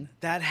Amazon, location.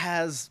 that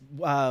has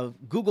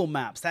Google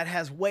Maps, that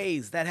has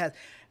Waze, that has...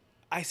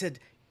 I said,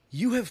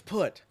 you have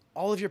put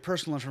all of your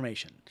personal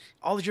information,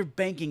 all of your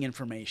banking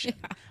information,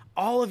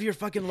 all of your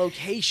fucking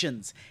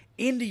locations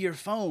into your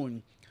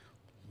phone.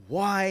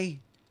 Why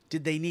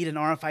did they need an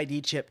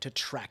RFID chip to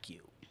track you?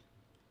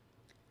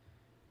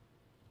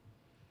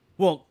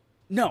 Well,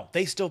 no,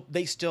 they still,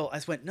 I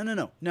went,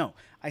 no.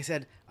 I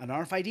said, an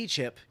RFID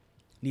chip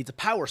needs a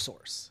power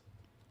source.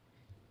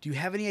 Do you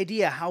have any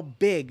idea how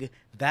big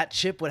that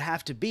chip would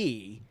have to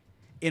be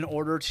in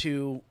order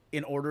to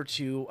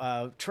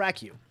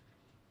track you?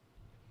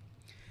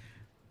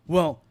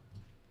 Well,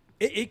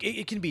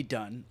 it can be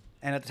done.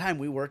 And at the time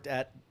we worked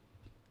at,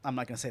 I'm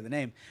not going to say the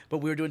name, but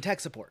we were doing tech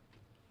support.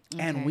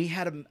 And Okay.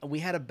 we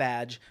had a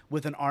badge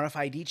with an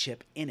RFID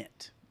chip in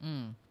it.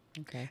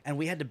 Okay. And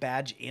we had to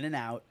badge in and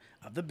out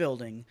of the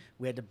building.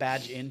 We had to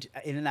badge in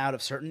and out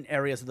of certain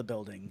areas of the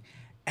building.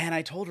 And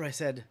I told her, I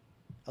said,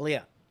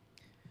 Aaliyah,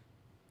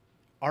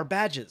 our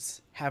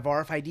badges have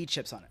RFID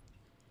chips on it.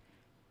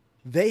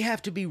 They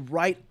have to be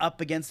right up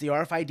against the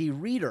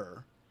RFID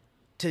reader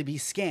to be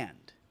scanned.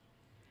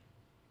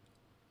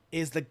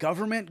 Is the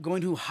government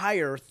going to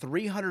hire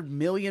 300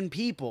 million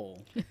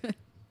people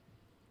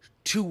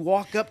to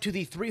walk up to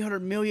the 300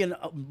 million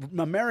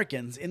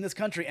Americans in this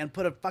country and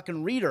put a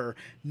fucking reader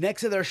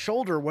next to their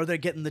shoulder where they're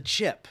getting the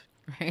chip?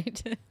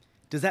 Right?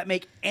 Does that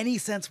make any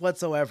sense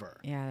whatsoever?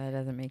 Yeah, that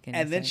doesn't make any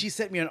And sense. then she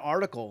sent me an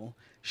article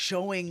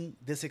showing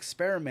this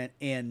experiment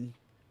in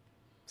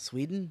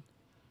Sweden.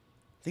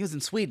 I think it was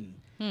in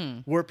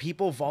Sweden, where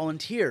people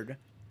volunteered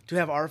to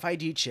have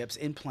RFID chips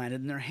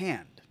implanted in their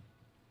hand.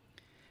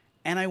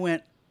 And I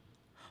went,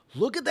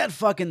 look at that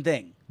fucking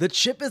thing. The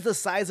chip is the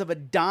size of a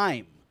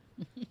dime.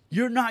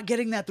 You're not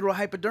getting that through a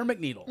hypodermic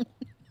needle.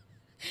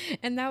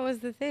 And that was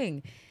the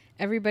thing.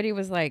 Everybody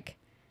was like,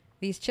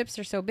 these chips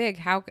are so big.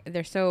 How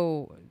they're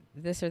so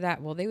this or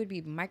that. Well, they would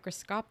be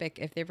microscopic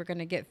if they were going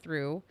to get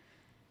through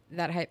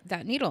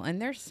that needle,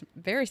 and they're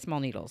very small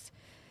needles.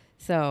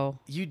 So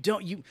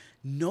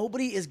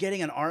Nobody is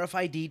getting an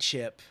RFID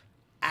chip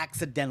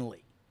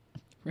accidentally.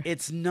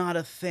 It's not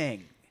a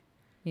thing.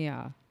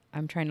 yeah,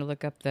 I'm trying to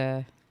look up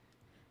the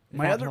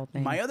My that whole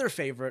thing. other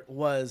favorite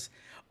was,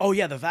 oh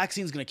yeah, the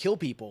vaccine's going to kill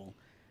people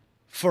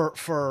for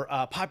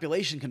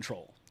population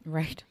control.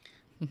 Right.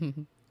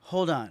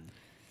 Hold on.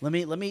 Let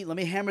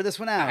me hammer this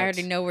one out. I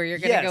already know where you're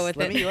gonna go with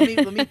let it.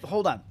 let me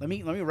hold on. Let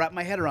me wrap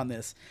my head around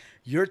this.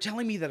 You're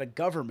telling me that a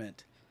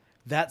government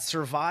that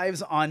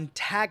survives on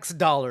tax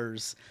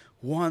dollars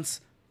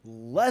wants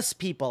less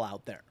people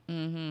out there.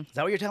 Mm-hmm. Is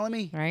that what you're telling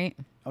me? Right.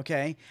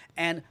 Okay.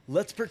 And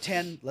let's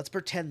pretend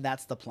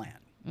that's the plan.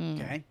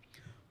 Okay.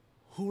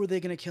 Who are they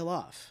going to kill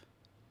off?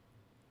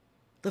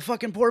 The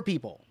fucking poor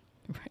people.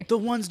 Right. The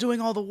ones doing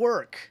all the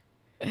work.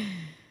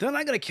 They're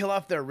not going to kill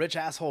off their rich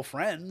asshole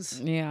friends.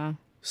 Yeah.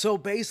 So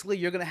basically,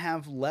 you're going to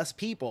have less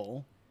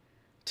people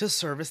to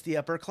service the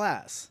upper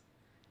class.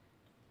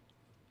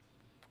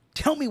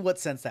 Tell me what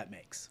sense that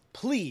makes,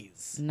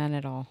 please. None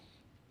at all.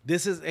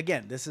 This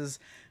is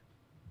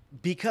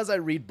because I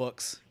read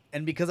books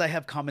and because I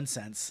have common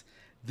sense.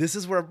 This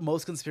is where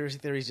most conspiracy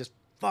theories just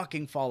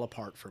fucking fall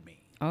apart for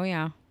me. Oh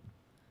yeah.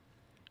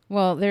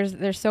 Well,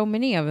 there's so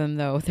many of them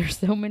though. There's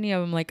so many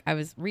of them. Like I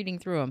was reading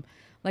through them,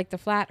 like the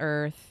flat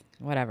Earth,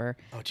 whatever.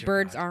 Oh, dear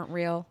Birds God. aren't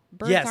real.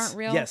 Birds Yes, aren't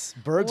real. yes,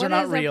 birds are What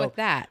not is up real. with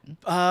that?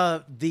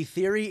 The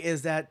theory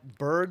is that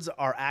birds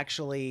are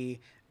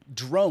actually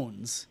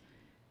drones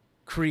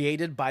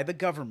created by the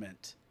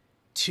government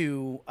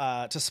to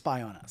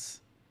spy on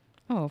us.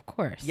 Oh, of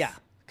course. Yeah,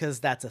 because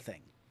that's a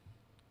thing.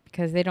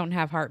 Because they don't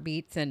have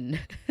heartbeats and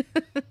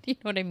you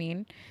know what I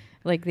mean?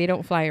 Like they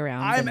don't fly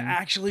around. I'm and-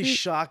 actually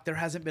shocked there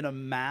hasn't been a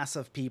mass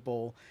of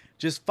people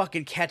just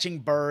fucking catching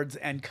birds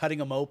and cutting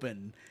them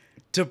open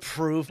to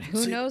prove.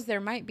 Who knows? There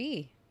might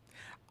be.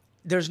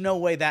 There's no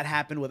way that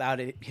happened without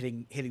it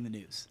hitting the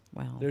news.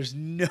 Well, There's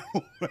no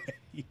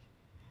way.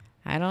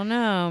 I don't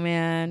know,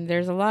 man.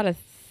 There's a lot of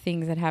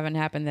things that haven't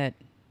happened that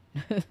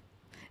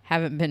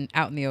haven't been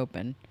out in the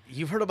open.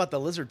 You've heard about the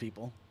lizard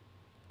people.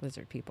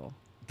 Lizard people.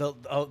 The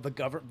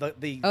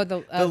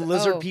The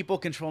lizard people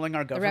controlling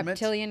our The government.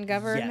 reptilian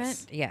government?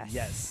 Yes. Yes.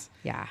 Yes.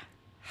 Yeah.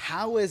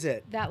 How is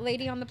it? That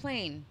lady on the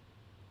plane.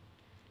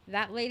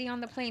 That lady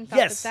on the plane thought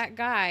Yes. that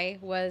guy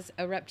was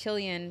a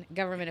reptilian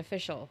government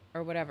official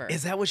or whatever.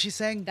 Is that what she's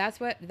saying? That's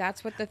what the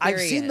theory I've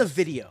seen the is.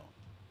 video.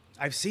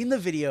 I've seen the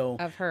video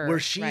Of her, where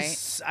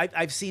she's.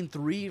 I've seen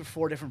 3 or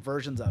 4 different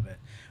versions of it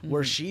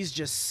where she's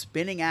just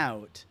spinning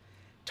out,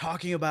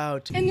 talking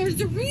about. And there's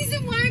a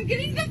reason why I'm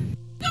getting the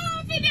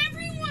off, and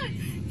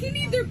everyone can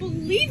either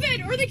believe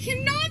it or they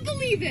cannot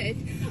believe it.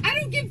 I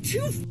don't give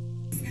two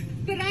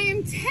but I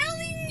am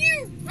telling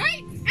you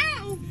right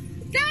now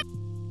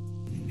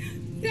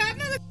that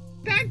mother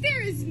back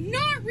there is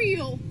not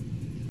real.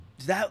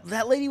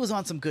 That lady was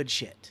on some good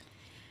shit.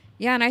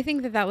 Yeah, and I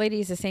think that lady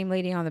is the same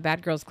lady on the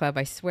Bad Girls Club.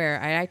 I swear.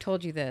 I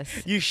told you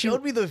this. You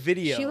showed me the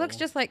video. She looks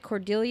just like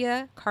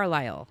Cordelia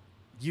Carlisle.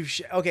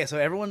 Okay, so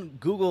everyone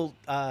Google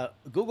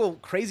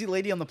crazy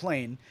lady on the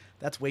plane.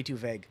 That's way too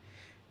vague.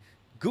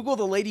 Google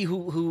the lady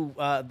who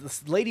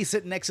this lady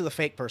sitting next to the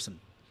fake person.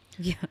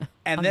 Yeah.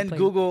 And on the then plane.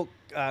 Google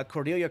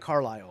Cordelia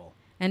Carlisle.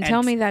 And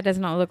tell me that does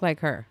not look like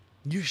her.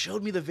 You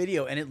showed me the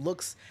video, and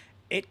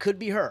it could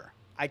be her.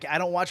 I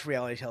don't watch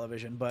reality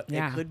television, but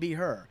Yeah. it could be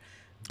her.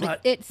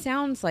 But It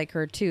sounds like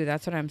her too.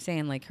 That's what I'm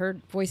saying. Like her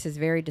voice is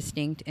very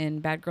distinct in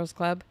Bad Girls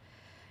Club.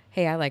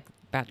 Hey, I like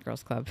Bad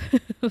Girls Club,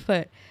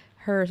 but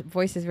her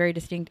voice is very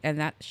distinct, and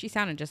that she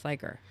sounded just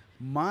like her.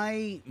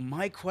 my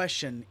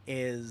question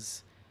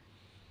is,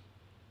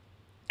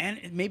 and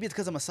maybe it's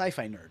because I'm a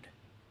sci-fi nerd,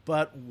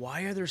 but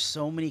why are there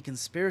so many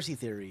conspiracy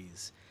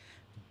theories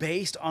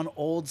based on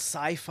old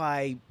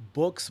sci-fi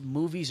books,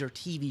 movies, or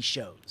TV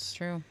shows?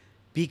 True.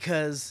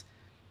 Because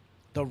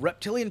the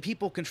reptilian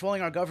people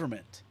controlling our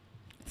government,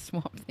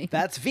 Swamp Thing.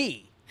 that's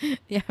V.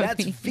 Yeah,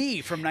 That's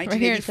V from Right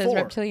here it says 1984.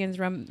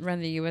 reptilians run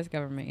the U.S.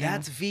 government. Yeah.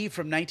 That's V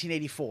from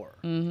 1984.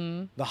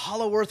 Mm-hmm. The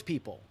Hollow Earth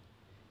people.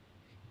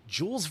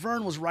 Jules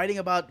Verne was writing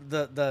about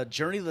the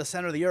journey to the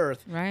center of the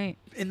Earth right.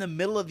 in the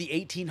middle of the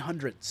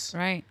 1800s.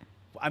 Right.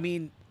 I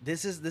mean,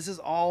 this is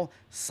all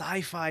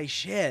sci-fi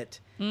shit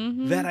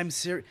that I'm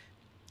serious.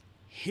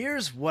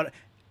 Here's what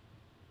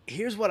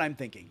I'm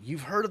thinking.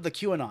 You've heard of the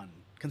QAnon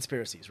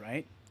conspiracies,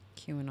 right?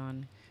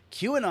 QAnon.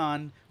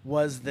 QAnon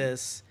was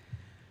this.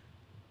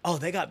 Oh,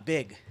 they got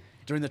big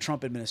during the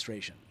Trump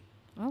administration.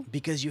 Oh.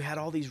 Because you had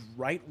all these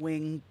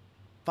right-wing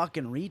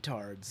fucking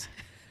retards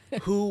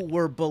who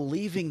were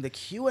believing the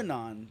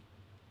QAnon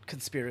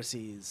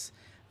conspiracies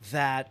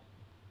that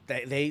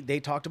they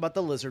talked about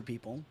the lizard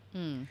people,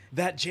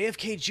 that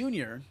JFK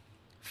Jr.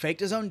 faked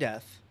his own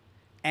death,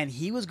 and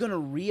he was going to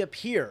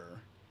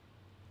reappear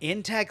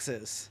in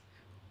Texas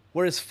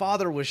where his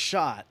father was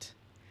shot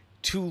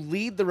to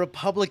lead the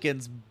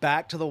Republicans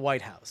back to the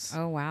White House.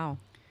 Oh wow.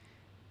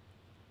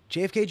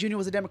 JFK Jr.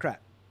 was a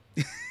Democrat.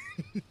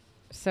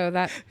 So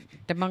that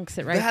debunks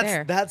it right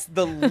there. That's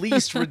the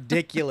least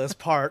ridiculous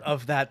part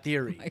of that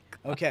theory. My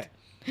God. Okay.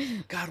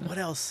 God, what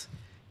else?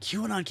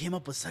 QAnon came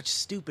up with such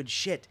stupid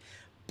shit.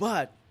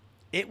 But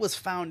it was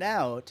found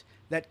out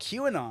that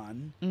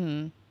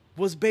QAnon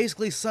was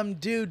basically some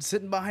dude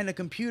sitting behind a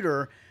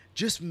computer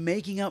just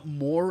making up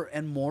more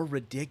and more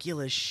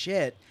ridiculous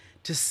shit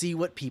to see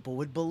what people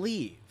would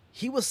believe.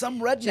 He was some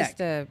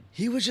redneck.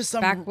 He was just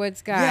some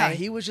backwoods guy. Yeah,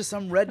 he was just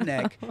some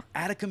redneck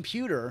at a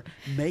computer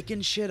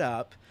making shit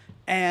up.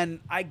 And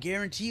I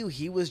guarantee you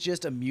he was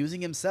just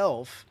amusing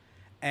himself.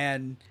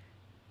 And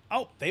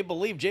they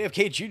believe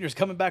JFK Jr. is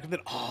coming back with it.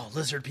 Oh,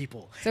 lizard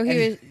people. So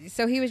he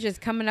was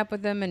just coming up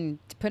with them and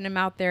putting them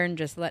out there and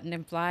just letting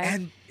them fly.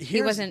 And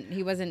he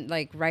wasn't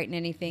like writing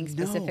anything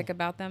specific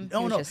about them.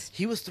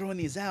 He was throwing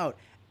these out.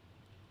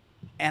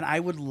 And I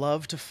would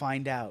love to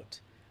find out.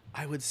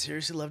 I would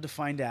seriously love to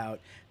find out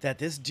that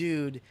this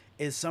dude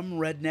is some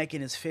redneck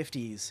in his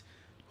 50s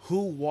who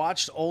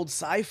watched old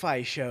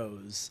sci-fi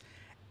shows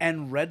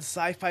and read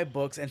sci-fi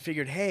books and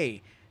figured,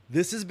 hey,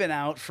 this has been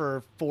out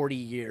for 40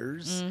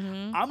 years.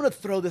 I'm going to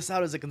throw this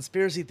out as a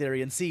conspiracy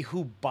theory and see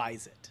who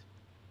buys it.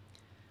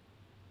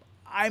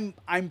 I'm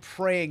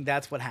praying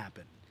that's what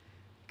happened,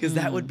 because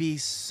that would be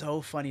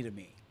so funny to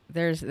me.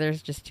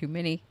 There's just too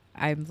many.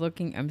 I'm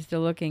still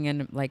looking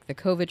in like the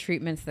COVID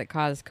treatments that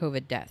cause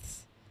COVID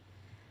deaths.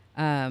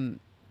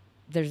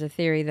 There's a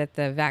theory that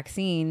the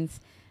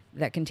vaccines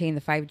that contain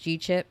the 5G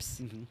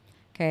chips.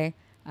 Okay.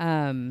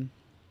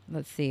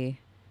 Let's see.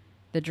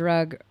 The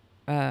drug,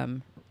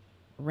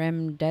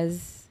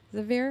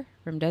 remdesivir,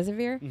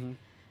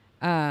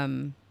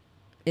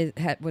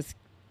 was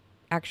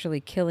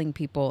actually killing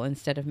people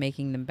instead of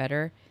making them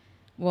better.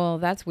 Well,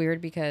 that's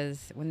weird,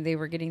 because when they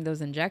were getting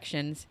those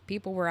injections,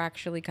 people were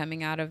actually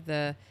coming out of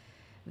it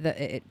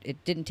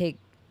didn't take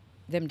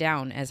them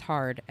down as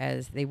hard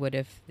as they would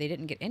if they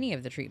didn't get any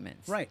of the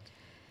treatments. Right.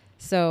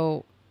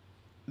 So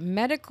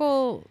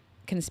medical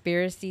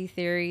conspiracy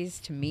theories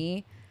to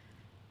me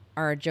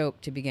are a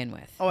joke to begin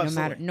with. Oh,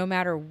 absolutely. No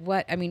matter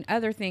what. I mean,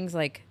 other things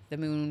like the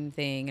moon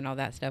thing and all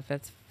that stuff,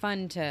 that's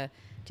fun to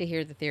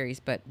hear the theories,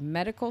 but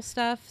medical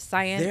stuff,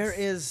 science, There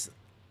is,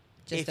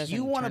 just if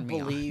you doesn't want to turn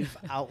me on. believe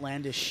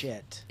outlandish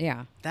shit,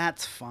 yeah.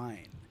 that's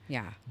fine.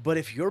 Yeah. But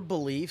if your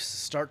beliefs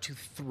start to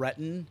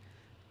threaten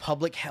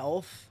public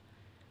health,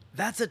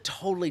 that's a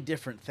totally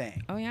different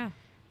thing. Oh yeah.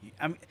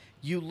 I mean,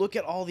 you look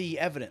at all the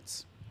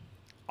evidence.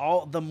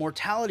 All the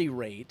mortality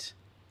rate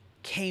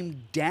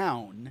came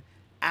down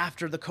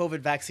after the COVID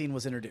vaccine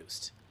was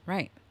introduced.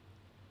 Right.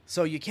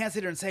 So you can't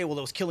sit there and say, well,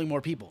 it was killing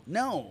more people.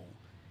 No.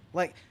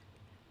 Like,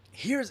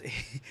 here's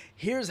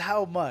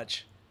how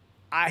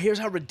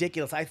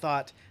ridiculous I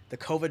thought the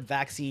COVID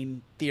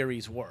vaccine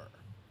theories were.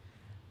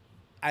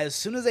 As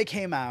soon as they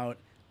came out,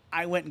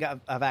 I went and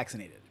got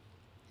vaccinated.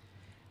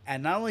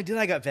 And not only did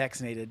I get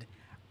vaccinated,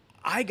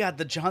 I got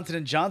the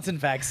Johnson & Johnson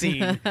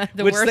vaccine.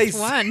 The worst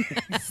one.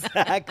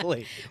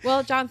 Exactly.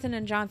 Well,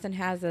 Johnson & Johnson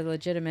has a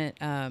legitimate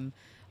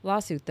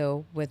lawsuit,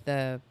 though, with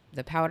the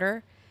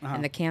powder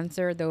and the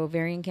cancer, the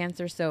ovarian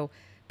cancer. So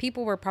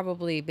people were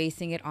probably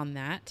basing it on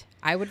that.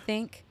 I would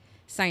think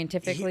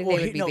scientifically they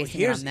would be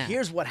basing it on that.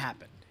 Here's what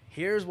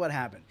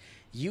happened.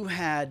 You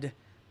had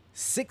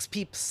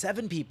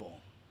 7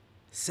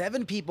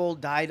 people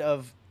died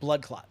of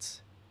blood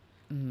clots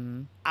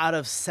out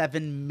of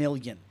 7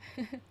 million.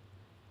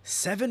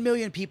 7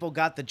 million people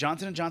got the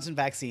Johnson & Johnson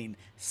vaccine.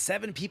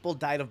 7 people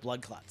died of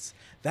blood clots.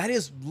 That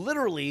is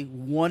literally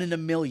 1 in a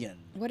million.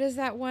 What is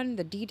that one?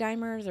 The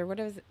D-dimers, or what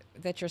is it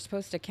that you're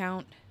supposed to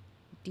count?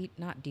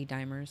 Not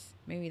D-dimers.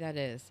 Maybe that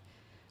is.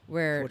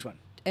 Where Which one?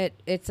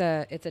 It's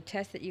a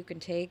test that you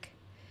can take.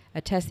 A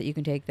test that you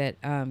can take that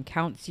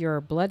counts your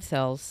blood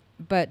cells,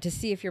 but to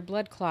see if your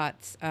blood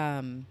clots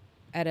at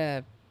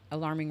a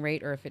alarming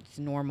rate or if it's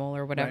normal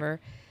or whatever.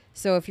 Right.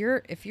 So if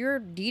your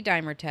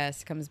D-dimer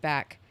test comes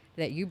back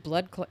that your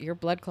blood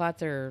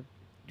clots are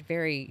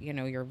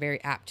you're very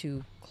apt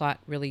to clot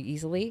really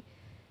easily,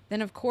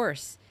 then of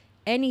course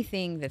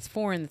anything that's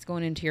foreign that's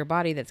going into your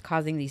body that's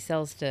causing these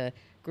cells to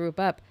group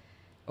up,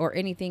 or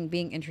anything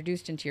being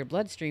introduced into your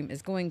bloodstream,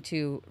 is going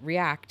to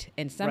react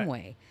in some Right.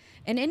 way.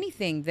 And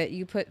anything that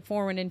you put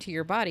foreign into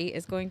your body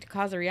is going to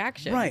cause a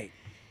reaction. Right.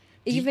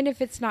 Even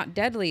if it's not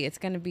deadly, it's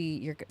going to be,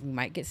 you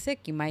might get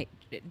sick.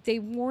 They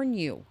warn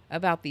you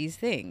about these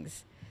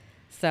things.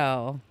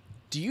 So.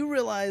 Do you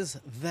realize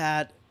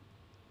that,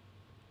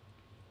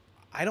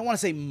 I don't want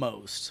to say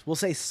most, we'll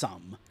say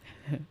some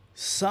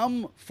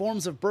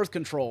forms of birth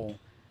control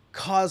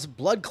cause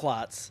blood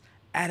clots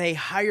at a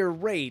higher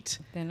rate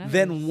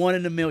than 1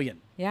 in a million.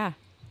 Yeah.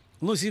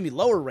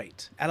 Lower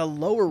rate. At a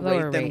lower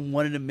rate than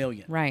 1 in a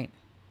million. Right.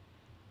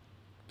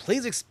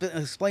 Please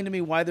explain to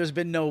me why there's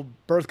been no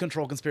birth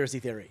control conspiracy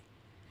theory.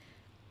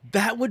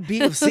 That would be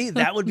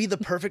the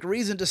perfect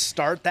reason to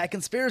start that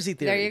conspiracy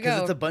theory. There you go.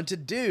 Because it's a bunch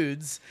of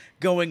dudes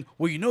going,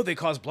 well, they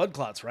cause blood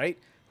clots, right?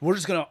 We're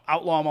just going to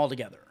outlaw them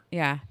altogether.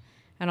 Yeah.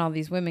 And all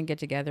these women get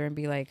together and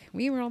be like,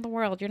 we rule the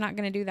world. You're not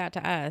going to do that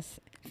to us.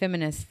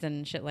 Feminists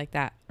and shit like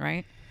that,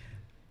 right?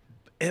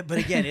 But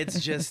again, it's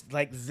just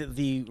like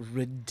the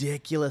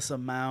ridiculous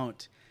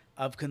amount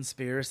of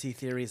conspiracy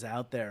theories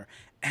out there,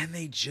 and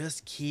they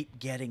just keep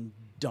getting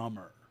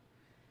dumber.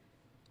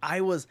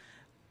 I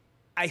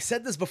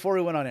said this before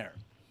we went on air.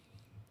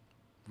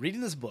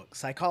 Reading this book,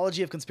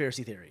 Psychology of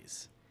Conspiracy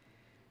Theories,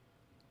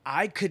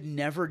 I could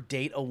never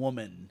date a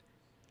woman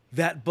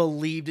that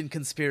believed in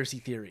conspiracy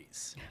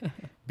theories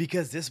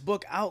because this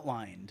book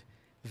outlined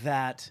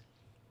that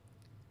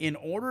in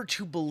order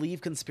to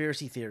believe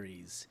conspiracy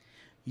theories,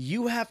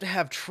 you have to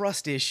have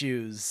trust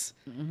issues.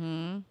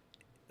 Mm-hmm.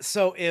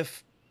 So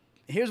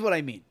here's what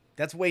I mean.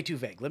 That's way too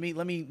vague. Let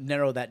me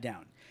narrow that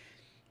down.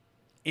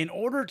 In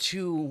order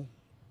to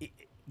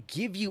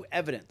give you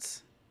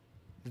evidence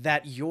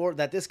that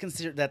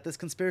this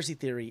conspiracy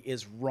theory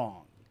is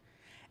wrong,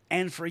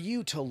 and for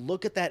you to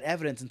look at that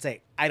evidence and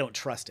say, I don't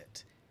trust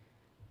it,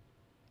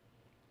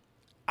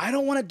 I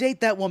don't want to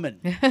date that woman.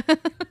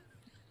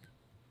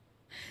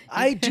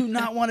 I do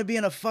not want to be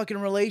in a fucking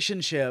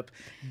relationship.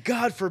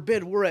 God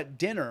forbid we're at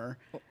dinner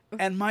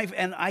and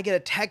I get a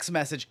text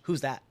message.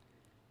 Who's that?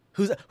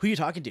 Who are you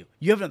talking to?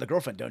 You have another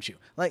girlfriend, don't you?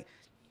 Like,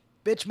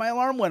 bitch, my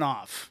alarm went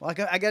off. Like,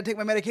 I got to take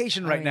my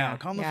medication right now.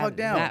 Calm the fuck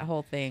down. That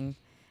whole thing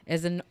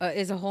is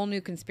a whole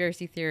new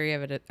conspiracy theory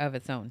of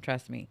its own.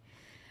 Trust me.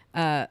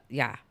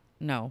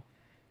 No.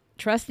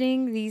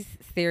 Trusting these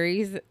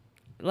theories,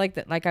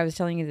 like I was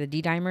telling you, the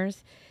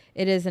D-dimers,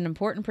 it is an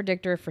important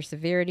predictor for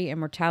severity and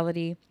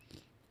mortality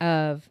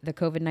of the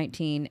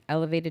COVID-19.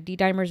 Elevated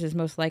D-dimers is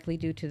most likely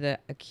due to the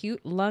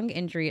acute lung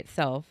injury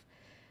itself,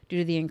 due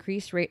to the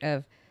increased rate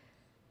of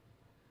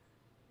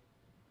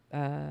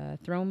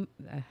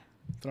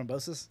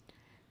thrombosis,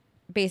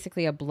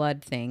 basically a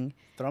blood thing,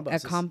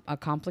 thrombosis, a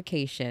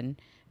complication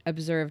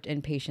observed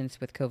in patients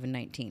with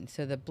COVID-19.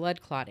 So the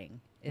blood clotting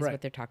is Right.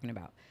 what they're talking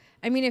about.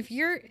 I mean,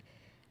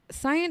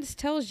 science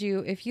tells you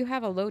if you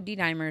have a low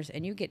D-dimers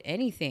and you get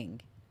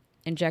anything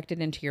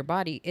injected into your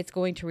body, it's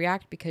going to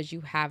react because you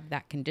have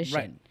that condition.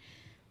 Right.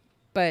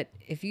 But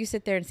if you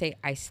sit there and say,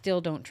 I still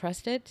don't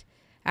trust it,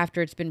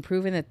 after it's been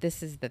proven that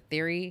this is the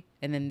theory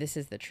and then this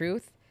is the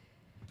truth,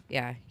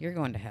 yeah, you're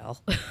going to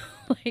hell.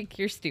 Like,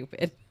 you're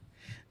stupid.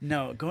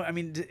 No,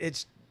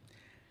 it's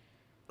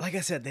like I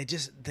said,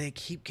 they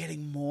keep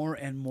getting more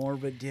and more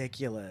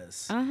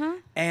ridiculous. Uh-huh.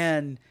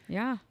 And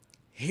Yeah.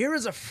 here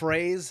is a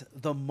phrase,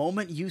 the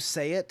moment you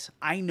say it,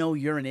 I know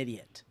you're an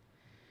idiot.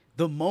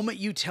 The moment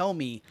you tell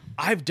me,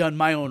 I've done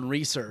my own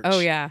research. Oh,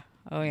 yeah.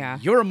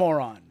 You're a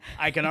moron.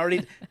 I can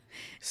already...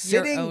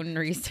 Your own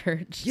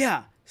research.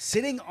 Yeah.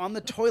 Sitting on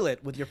the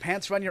toilet with your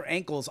pants around your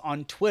ankles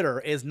on Twitter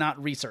is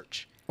not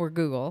research. Or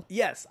Google.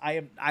 Yes,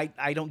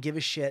 I don't give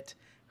a shit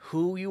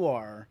who you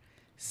are,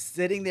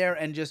 sitting there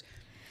and just...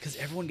 Because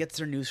everyone gets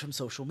their news from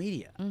social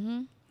media.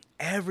 Mm-hmm.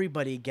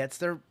 Everybody gets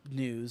their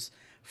news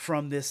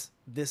from this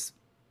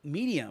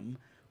medium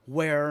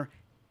where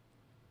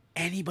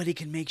anybody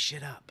can make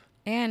shit up.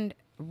 And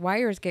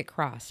wires get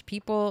crossed.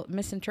 People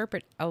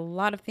misinterpret a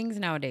lot of things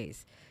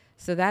nowadays.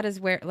 So that is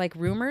where, like,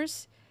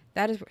 rumors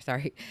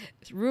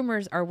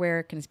are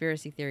where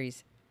conspiracy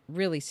theories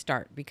really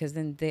start, because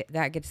then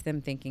that gets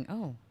them thinking,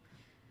 oh,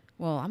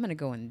 well, I'm going to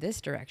go in this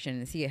direction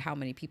and see how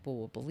many people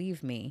will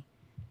believe me.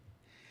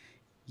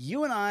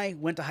 You and I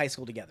went to high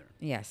school together.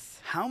 Yes.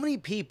 How many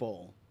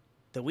people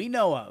that we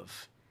know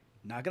of,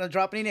 not going to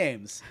drop any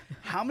names,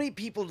 how many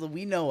people that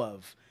we know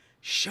of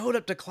showed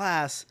up to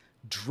class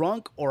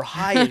drunk or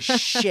high as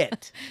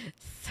shit?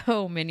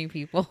 So many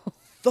people.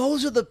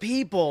 Those are the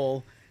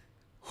people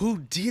who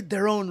did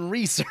their own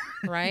research.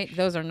 Right?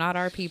 Those are not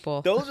our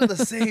people. Those are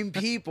the same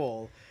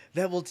people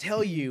that will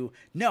tell you,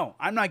 no,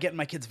 I'm not getting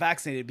my kids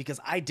vaccinated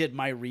because I did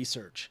my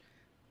research.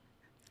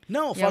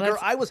 No, Yeah,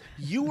 fucker,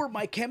 you were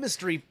my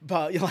chemistry,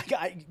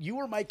 you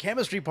were my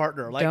chemistry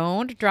partner. Like,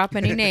 don't drop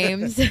any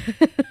names.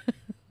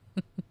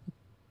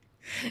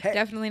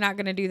 Definitely not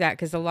going to do that,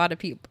 because a lot of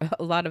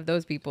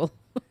those people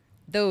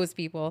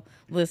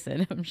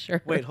listen, I'm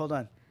sure. Wait, hold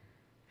on.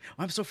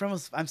 I'm still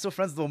friends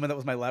with the woman that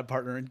was my lab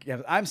partner.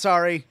 I'm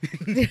sorry.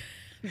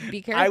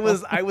 Be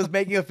careful. I was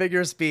making a figure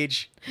of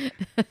speech.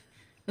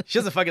 She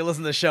doesn't fucking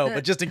listen to the show,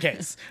 but just in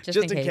case. Just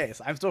in case.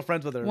 I'm still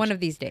friends with her. One of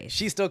these days.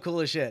 She's still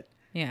cool as shit.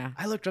 Yeah.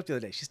 I looked her up the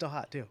other day. She's still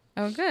hot too.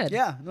 Oh, good.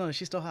 Yeah, no,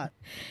 she's still hot.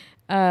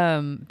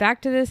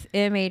 Back to this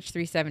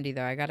MH370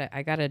 though.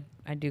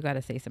 I do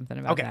gotta say something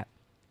about that.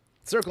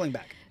 Circling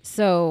back.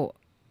 So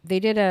they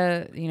did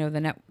the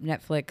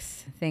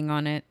Netflix thing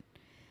on it,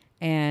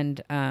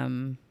 and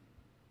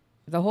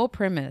the whole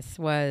premise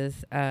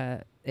was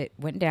it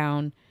went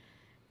down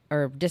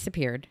or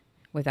disappeared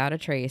without a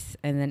trace,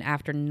 and then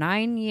after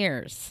 9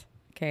 years,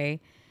 the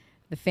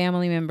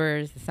family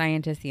members, the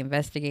scientists, the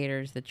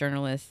investigators, the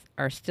journalists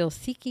are still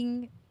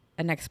seeking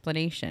an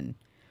explanation.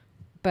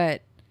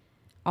 But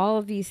all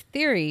of these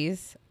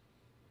theories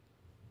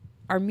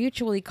are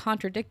mutually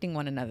contradicting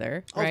one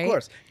another, right? Of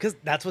course, because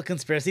that's what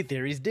conspiracy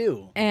theories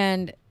do.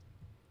 And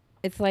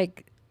it's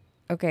like,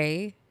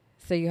 okay,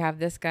 so you have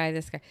this guy.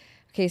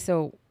 Okay,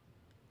 so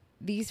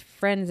these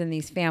friends and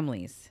these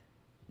families,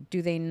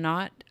 do they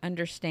not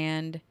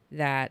understand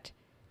that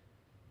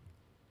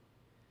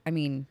I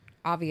mean,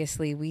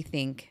 obviously we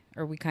think,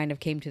 or we kind of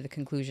came to the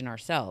conclusion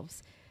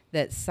ourselves,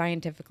 that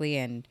scientifically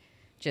and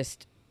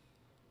just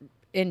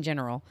in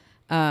general,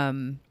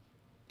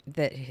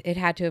 that it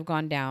had to have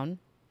gone down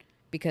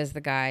because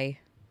the guy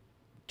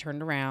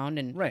turned around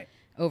and Right.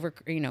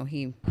 he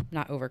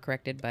not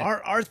overcorrected, but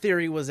Our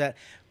theory was that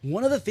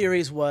one of the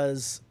theories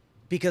was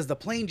because the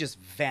plane just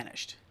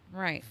vanished.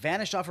 right.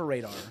 Vanished off a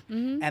radar.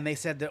 And they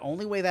said the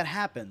only way that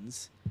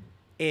happens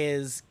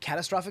is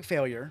catastrophic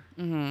failure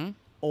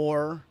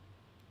or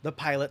the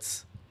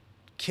pilots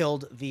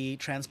killed the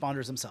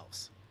transponders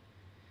themselves.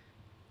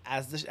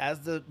 As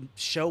the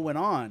show went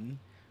on,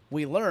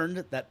 we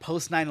learned that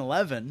post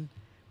 9/11,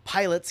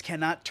 pilots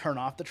cannot turn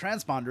off the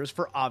transponders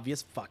for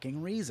obvious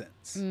fucking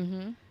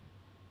reasons.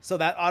 So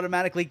that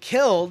automatically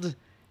killed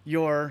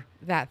your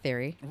That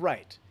theory.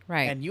 right.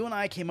 Right. And you and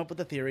I came up with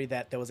the theory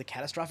that there was a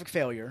catastrophic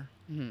failure.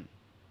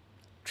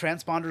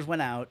 Transponders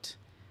went out.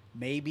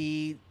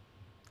 Maybe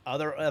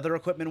other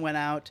equipment went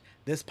out.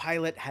 This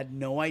pilot had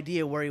no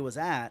idea where he was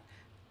at.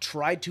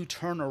 Tried to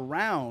turn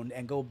around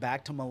and go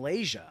back to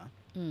Malaysia.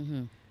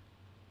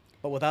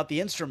 But without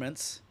the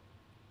instruments,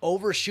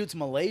 overshoots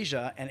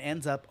Malaysia and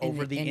ends up In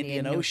over the the Indian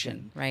Indian Ocean.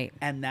 Ocean, right.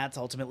 And that's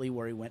ultimately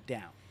where he went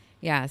down.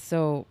 Yeah,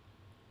 so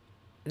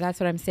that's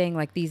what I'm saying.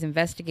 Like these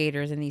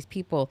investigators and these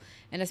people,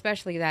 and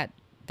especially that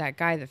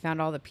guy that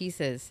found all the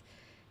pieces,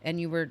 and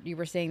you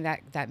were saying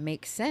that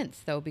makes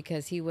sense though,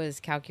 because he was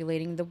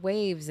calculating the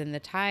waves and the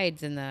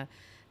tides and the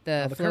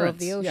the flow of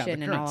the currents. Yeah, the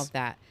ocean and all currents. of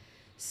that.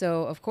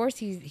 So of course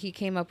he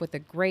came up with a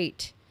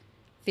great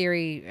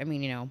theory. I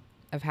mean,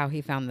 of how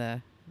he found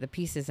the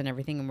pieces and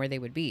everything and where they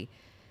would be.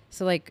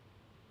 So like,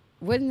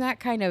 wouldn't that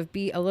kind of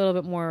be a little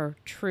bit more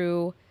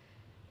true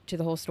to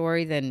the whole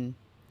story than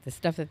the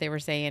stuff that they were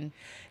saying?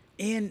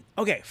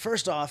 Okay,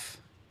 first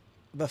off,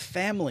 the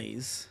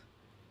families,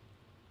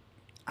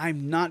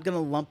 I'm not going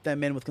to lump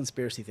them in with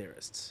conspiracy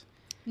theorists.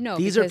 No,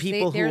 These are because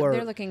people they're who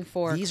are looking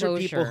for these closure. are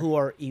people who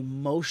are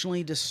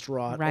emotionally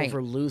distraught Right.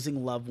 over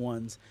losing loved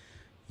ones.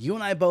 You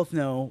and I both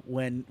know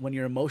when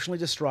you're emotionally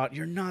distraught,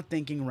 you're not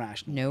thinking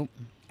rationally. Nope.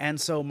 And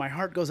so my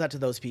heart goes out to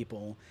those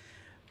people.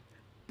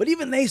 But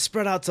even they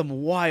spread out some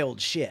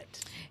wild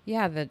shit.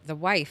 Yeah, the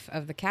wife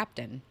of the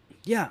captain.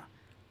 Yeah.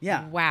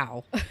 Yeah.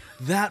 Wow.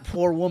 That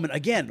poor woman.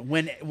 Again,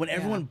 when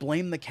everyone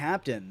blamed the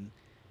captain,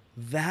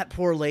 that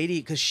poor lady,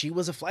 because she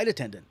was a flight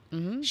attendant.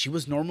 She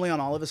was normally on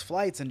all of his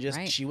flights and just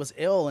Right. she was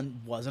ill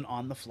and wasn't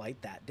on the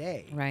flight that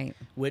day. Right.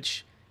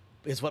 Which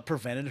is what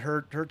prevented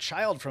her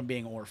child from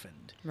being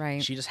orphaned.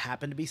 Right. She just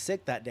happened to be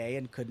sick that day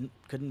and couldn't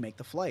make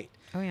the flight.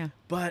 Oh yeah.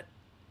 But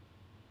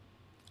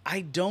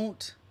I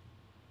don't.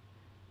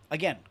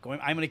 Again, I'm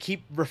going to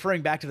keep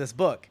referring back to this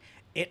book.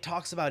 It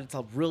talks about it's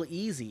real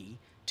easy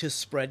to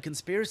spread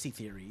conspiracy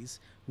theories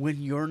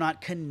when you're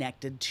not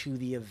connected to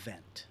the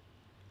event.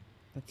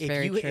 That's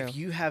very true. If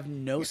you have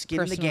no You're skin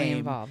in the personally game,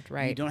 involved, you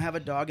right. don't have a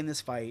dog in this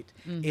fight,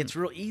 it's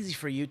real easy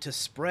for you to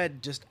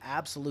spread just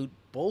absolute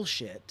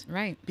bullshit,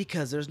 Right.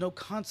 because there's no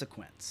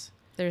consequence.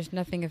 There's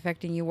nothing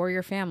affecting you or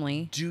your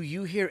family. Do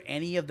you hear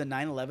any of the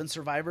 9/11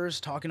 survivors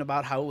talking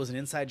about how it was an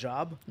inside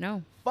job?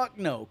 No. Fuck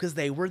no, because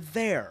they were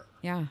there.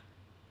 Yeah.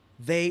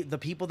 The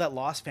people that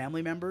lost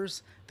family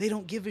members, they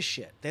don't give a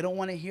shit. They don't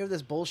want to hear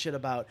this bullshit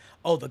about,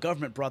 oh, the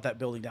government brought that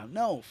building down.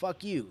 No,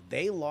 fuck you.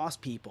 They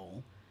lost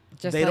people.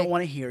 Just They like, don't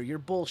want to hear your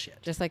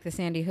bullshit. just like the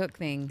Sandy Hook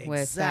thing with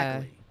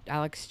Exactly.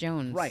 Alex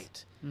Jones.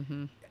 Right.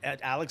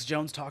 Alex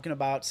Jones talking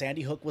about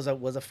Sandy Hook was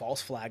a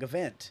false flag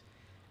event.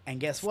 And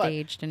guess what?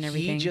 Staged and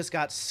everything. He just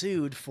got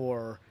sued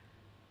for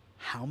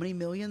how many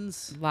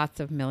millions? Lots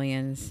of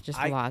millions. Just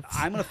lots.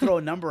 I'm going to throw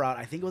a number out.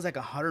 I think it was like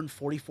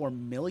 144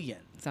 million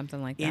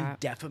Something like in that.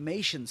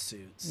 defamation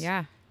suits.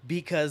 Yeah.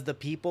 Because the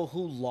people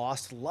who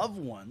lost loved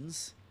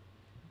ones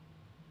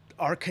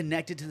are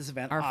connected to this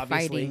event, Are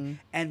obviously. fighting.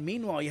 And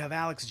meanwhile, you have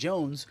Alex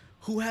Jones,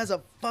 who has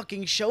a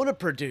fucking show to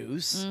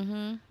produce.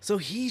 Mm-hmm. So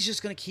he's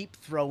just going to keep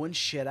throwing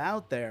shit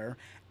out there.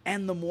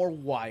 And the more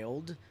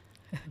wild,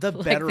 the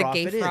Like better the off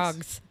gay it is.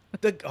 frogs.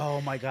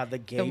 Oh my God, the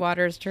gay. The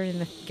water's turning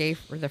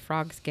the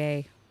frogs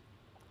gay.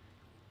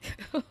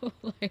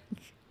 Like,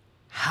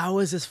 How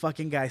is this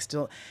fucking guy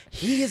still?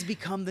 He has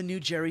become the new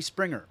Jerry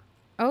Springer.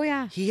 oh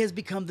yeah. He has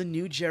become the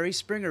new Jerry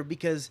Springer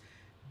because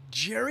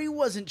Jerry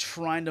wasn't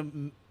trying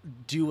to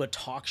do a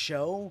talk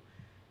show.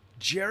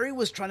 Jerry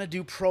was trying to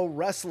do pro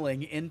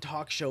wrestling in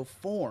talk show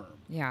form.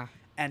 Yeah.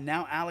 And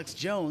now Alex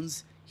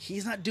Jones,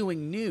 he's not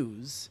doing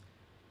news.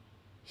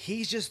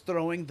 He's just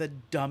throwing the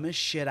dumbest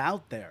shit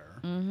out there.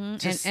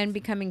 And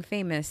becoming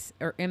famous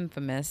or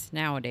infamous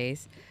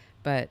nowadays,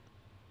 but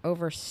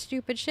over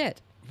stupid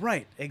shit.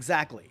 Right,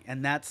 exactly.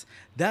 And that's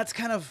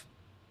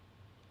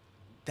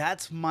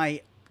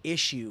my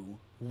issue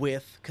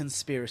with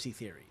conspiracy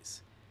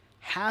theories.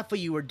 Half of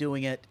you are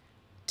doing it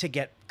to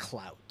get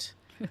clout.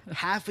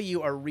 Half of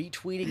you are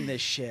retweeting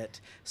this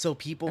shit so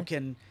people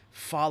can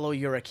follow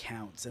your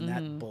accounts and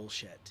that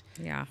bullshit.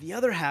 Yeah. The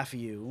other half of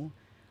you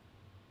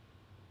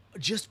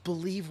just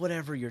believe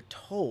whatever you're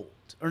told.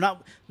 Or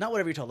not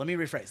whatever you're told. Let me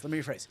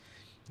rephrase.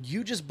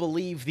 You just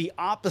believe the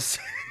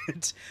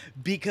opposite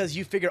because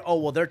you figure, oh,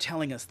 well, they're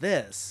telling us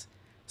this,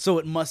 so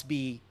it must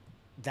be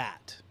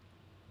that.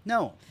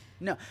 No.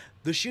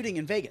 The shooting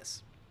in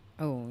Vegas.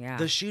 Oh, yeah.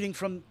 The shooting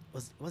from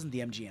wasn't the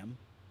MGM.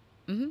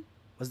 Mm-hmm.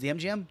 Was the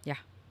MGM? Yeah.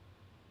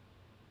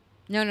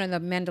 No, the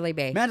Mandalay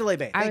Bay. Mandalay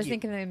Bay. I thank was you.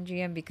 thinking the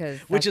MGM because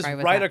Which that's is where I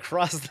was right at.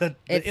 across the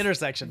It's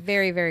intersection.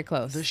 Very, very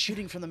close. The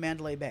shooting from the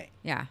Mandalay Bay.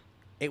 Yeah.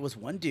 It was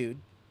one dude,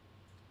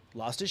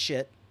 lost his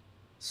shit,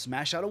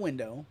 smashed out a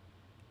window,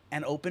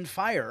 and opened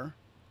fire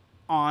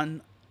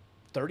on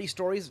 30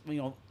 stories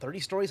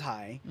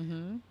high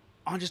Mm-hmm.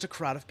 on just a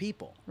crowd of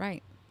people.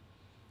 Right.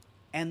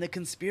 And the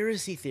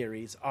conspiracy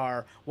theories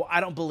are, well, I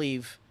don't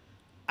believe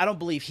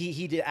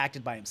he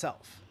acted by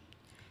himself.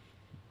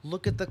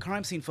 Look at the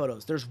crime scene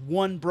photos. There's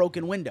one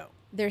broken window.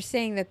 They're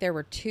saying that there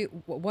were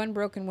one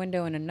broken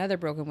window and another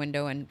broken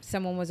window, and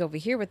someone was over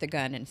here with a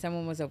gun, and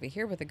someone was over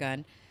here with a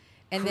gun.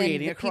 And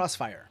Creating then a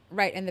crossfire.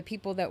 Right, and the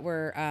people that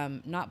were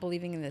not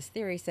believing in this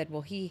theory said,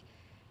 well, he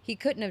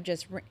couldn't have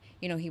just,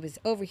 he was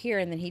over here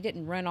and then he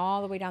didn't run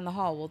all the way down the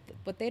hall. Well,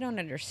 what they don't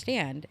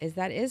understand is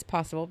that is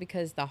possible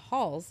because the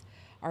halls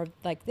are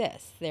like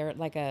this. They're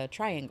like a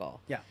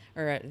triangle. Yeah.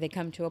 Or they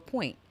come to a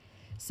point.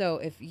 So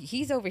if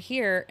he's over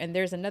here and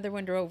there's another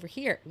window over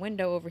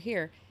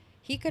here,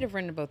 he could have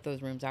rented both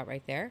those rooms out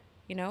right there,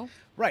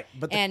 Right,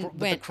 but the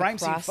went crime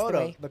scene across the photo,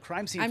 way. the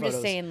crime scene I'm photos,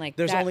 just saying, like,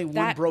 there's that- only one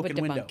that broken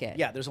would window. debunk it.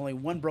 Yeah, there's only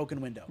one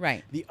broken window.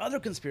 Right. The other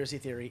conspiracy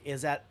theory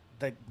is that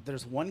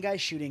there's one guy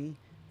shooting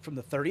from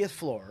the 30th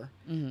floor.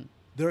 Mm-hmm.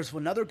 There's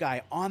another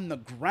guy on the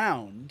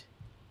ground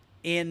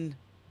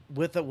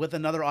with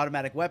another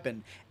automatic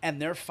weapon,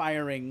 and they're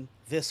firing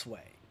this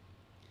way.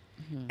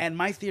 Mm-hmm. And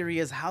my theory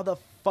is, how the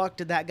fuck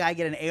did that guy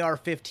get an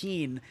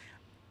AR-15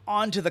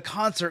 onto the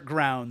concert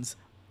grounds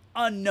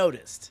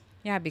unnoticed?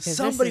 Yeah, because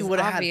somebody this is would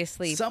have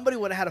obviously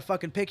had a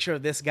fucking picture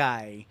of this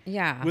guy.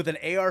 Yeah. With an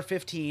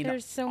AR-15.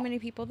 there's so many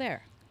people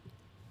there.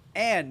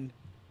 And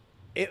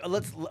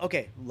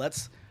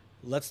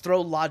let's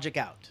throw logic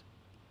out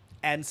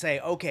and say,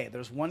 okay,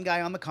 there's one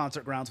guy on the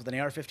concert grounds with an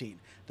AR-15.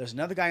 There's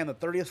another guy on the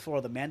 30th floor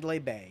of the Mandalay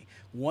Bay.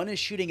 One is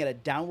shooting at a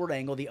downward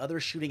angle. The other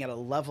is shooting at a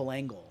level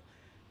angle.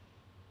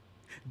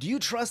 Do you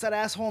trust that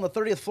asshole on the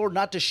 30th floor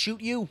not to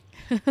shoot you?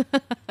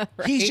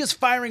 He's just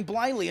firing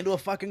blindly into a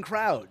fucking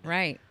crowd.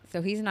 Right.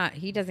 So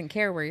he doesn't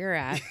care where you're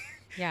at.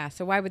 Yeah.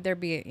 So why would there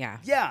be,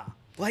 Yeah.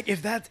 Like,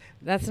 if that's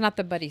not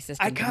the buddy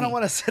system. I kind of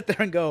want to sit there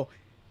and go,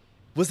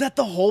 was that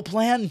the whole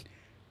plan?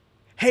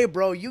 Hey,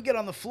 bro, you get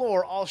on the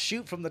floor, I'll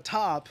shoot from the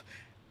top,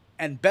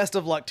 and best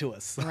of luck to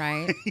us.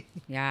 Right.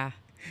 Yeah.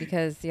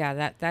 Because,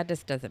 that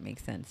just doesn't make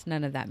sense.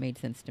 None of that made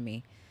sense to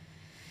me.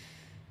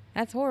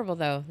 That's horrible,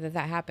 though, that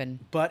happened.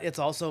 But it's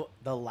also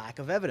the lack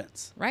of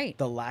evidence. Right.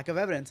 The lack of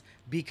evidence,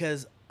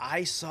 because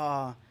I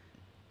saw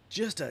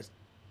just a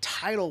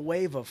tidal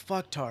wave of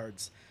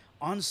fucktards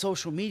on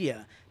social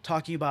media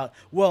talking about,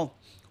 well,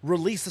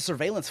 release the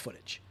surveillance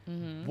footage.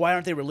 Mm-hmm. Why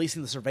aren't they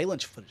releasing the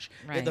surveillance footage?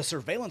 Right. The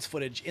surveillance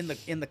footage in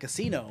the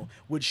casino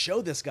would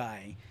show this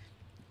guy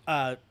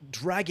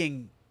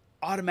dragging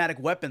automatic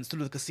weapons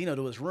through the casino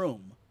to his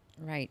room.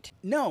 Right.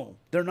 No,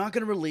 they're not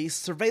going to release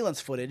surveillance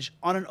footage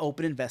on an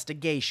open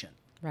investigation.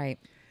 Right.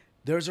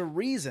 There's a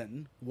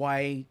reason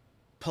why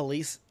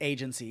police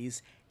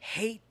agencies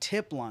hate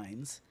tip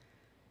lines,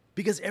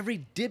 because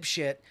every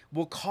dipshit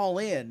will call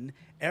in,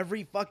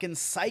 every fucking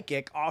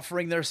psychic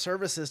offering their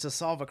services to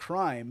solve a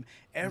crime,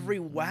 every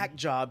whack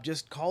job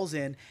just calls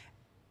in,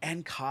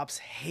 and cops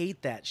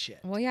hate that shit.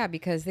 Well, yeah,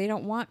 because they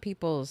don't want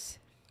people's,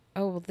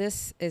 oh, well,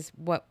 this is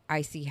what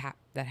I see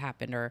that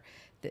happened. Or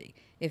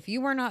if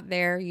you were not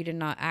there, you did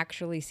not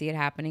actually see it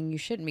happening, you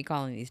shouldn't be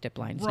calling these tip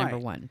lines, Right. number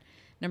one.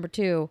 Number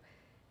two,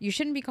 you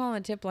shouldn't be calling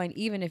a tip line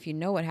even if you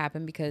know what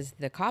happened, because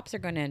the cops are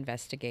going to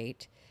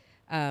investigate.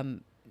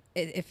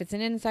 If it's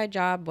an inside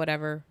job,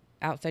 whatever,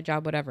 outside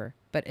job, whatever,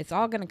 but it's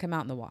all going to come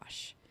out in the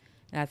wash.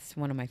 That's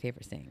one of my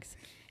favorite things.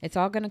 It's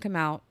all going to come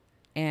out,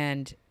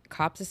 and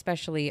cops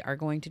especially are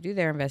going to do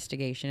their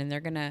investigation, and they're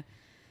going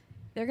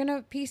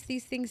to piece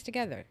these things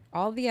together.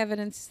 All the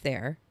evidence is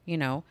there,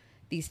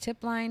 These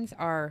tip lines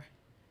are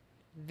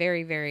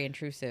very, very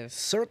intrusive.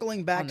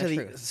 Circling back to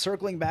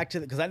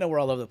because I know we're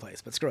all over the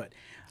place, but screw it.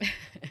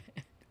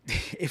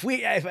 If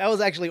I was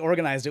actually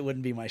organized, it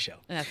wouldn't be my show.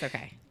 That's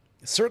okay.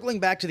 Circling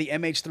back to the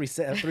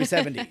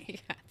MH370,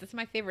 Yeah, that's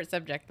my favorite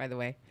subject, by the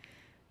way.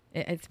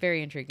 It's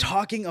very intriguing.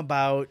 talking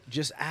about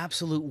just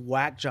absolute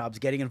whack jobs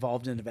getting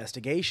involved in an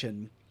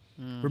investigation.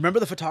 Remember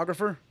the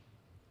photographer?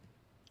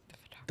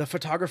 The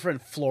photographer in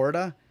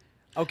Florida?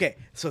 Okay,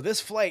 so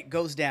this flight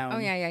goes down. Oh,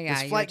 yeah.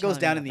 This You flight were goes telling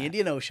me down about in the that.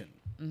 Indian Ocean.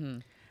 Mm-hmm.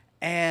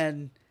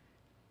 And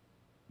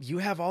you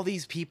have all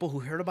these people who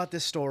heard about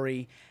this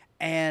story,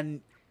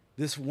 and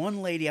this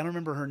one lady, I don't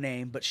remember her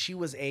name, but she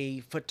was a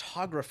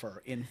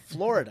photographer in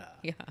Florida.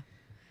 Yeah.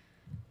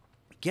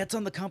 Gets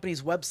on the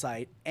company's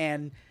website,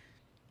 and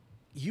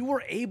you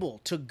were able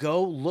to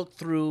go look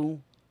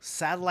through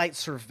satellite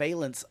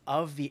surveillance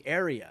of the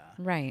area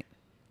Right.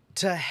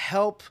 to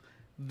help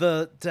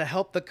the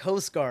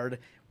Coast Guard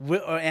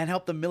and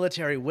help the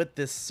military with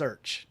this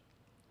search.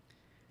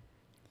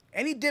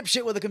 any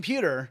dipshit with a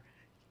computer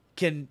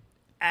can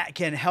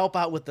help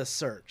out with the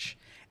search.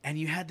 And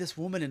you had this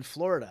woman in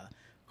Florida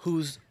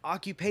whose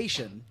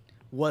occupation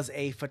was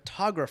a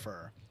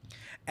photographer,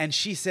 and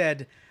she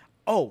said,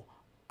 "Oh,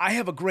 I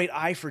have a great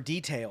eye for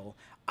detail.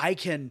 I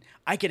can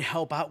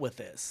help out with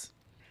this."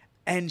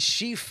 And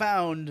she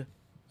found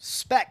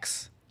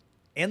specks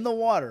in the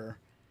water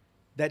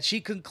that she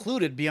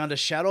concluded beyond a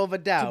shadow of a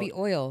doubt To be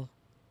oil.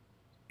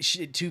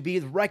 to be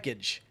the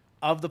wreckage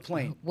of the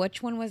plane.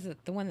 Which one was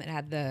it? The one that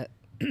had the,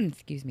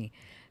 excuse me,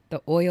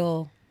 the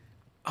oil.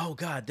 Oh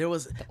God, there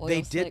was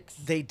oil slicks.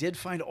 they did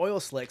find oil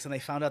slicks, and they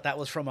found out that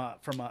was from a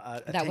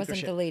That tanker wasn't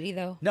ship. the lady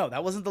though. No,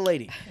 that wasn't the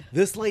lady.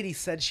 This lady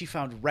said she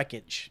found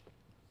wreckage.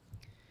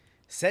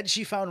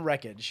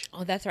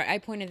 Oh, that's right. I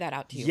pointed that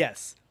out to you.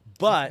 Yes,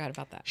 but forgot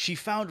about that. she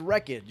found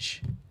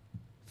wreckage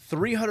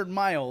 300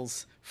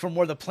 miles from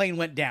where the plane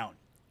went down.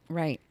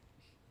 Right.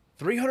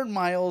 300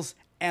 miles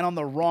and on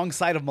the wrong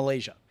side of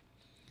Malaysia.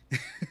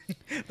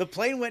 The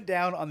plane went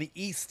down on the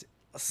east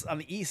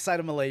side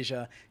of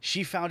Malaysia.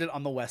 She found it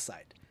on the west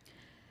side.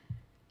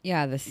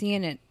 Yeah, the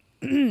CNN,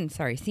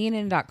 sorry,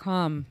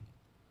 CNN.com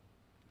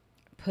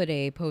put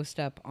a post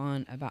up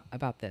on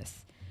about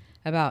this.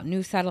 About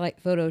new satellite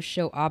photos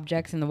show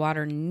objects in the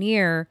water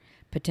near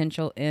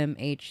potential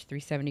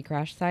MH370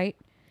 crash site.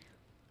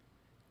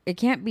 It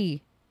can't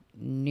be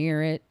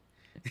near it.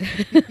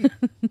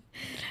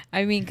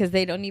 I mean, because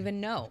they don't even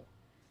know.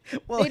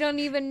 Well, They don't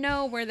even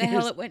know where the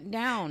hell it went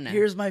down.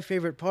 here's my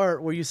favorite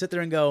part where you sit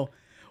there and go,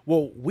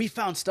 "Well, we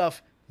found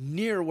stuff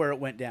near where it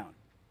went down."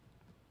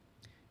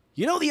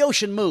 You know the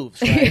ocean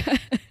moves, right?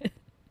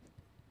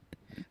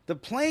 The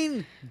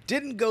plane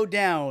didn't go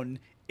down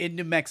in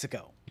New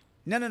Mexico.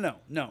 No.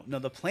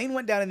 The plane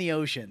went down in the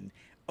ocean.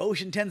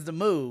 Ocean tends to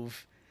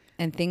move,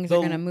 And things The- are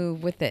going to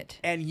move with it.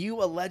 and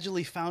you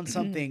allegedly found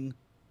something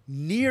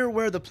near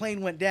where the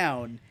plane went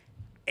down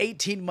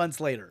 18 months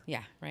later.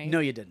 Yeah, right? No,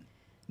 you didn't.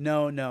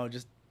 No,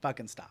 just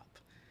fucking stop.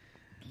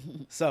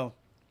 So,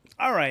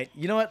 all right.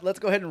 You know what? Let's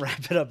go ahead and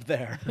wrap it up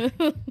there.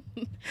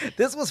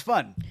 This was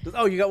fun.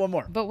 Oh, you got one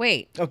more. But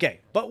wait, Okay.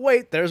 But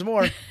wait, there's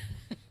more.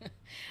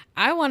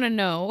 I want to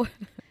know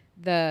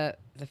the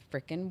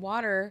frickin'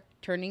 water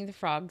turning the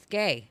frogs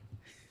gay.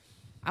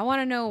 I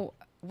want to know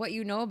what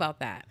you know about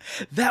that.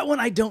 That one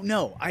I don't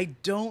know.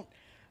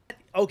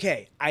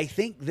 Okay, I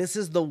think this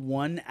is the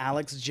one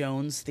Alex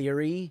Jones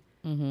theory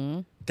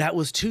that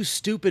was too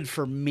stupid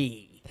for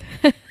me.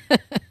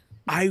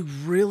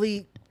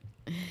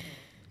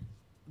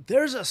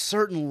 There's a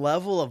certain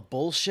level of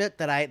bullshit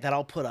that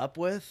I'll put up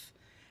with,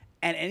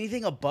 and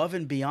anything above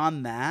and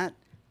beyond that,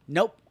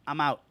 nope,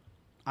 I'm out.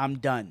 I'm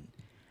done.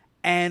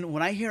 And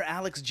when I hear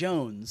Alex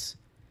Jones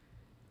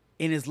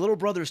in his little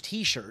brother's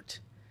t-shirt,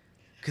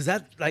 because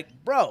that, like,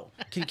 bro,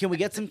 can we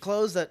get some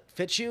clothes that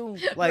fit you?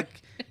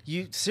 Like,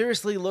 you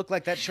seriously look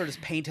like that shirt is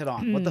painted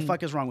on. What the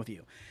fuck is wrong with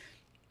you?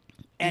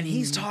 And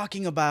he's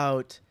talking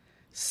about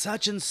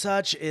such and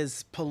such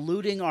is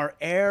polluting our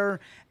air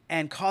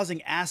and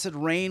causing acid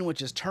rain,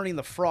 which is turning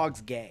the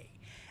frogs gay.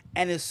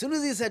 And as soon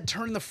as he said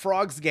turning the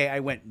frogs gay, I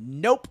went,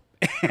 nope.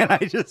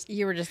 And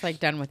You were just like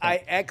done with it.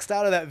 I X'd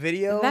out of that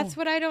video. That's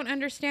what I don't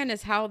understand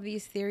is how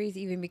these theories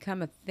even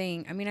become a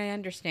thing. I mean, I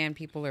understand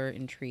people are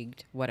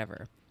intrigued,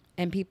 whatever.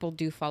 And people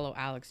do follow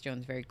Alex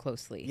Jones very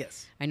closely.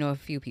 Yes. I know a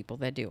few people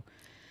that do.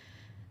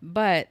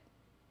 But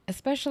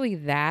especially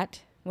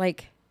that,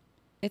 like,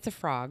 it's a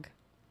frog.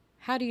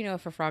 How do you know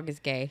if a frog is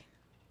gay?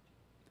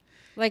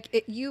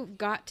 Like, you've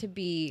got to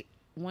be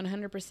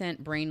 100%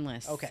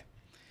 brainless. Okay.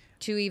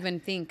 To even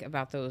think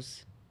about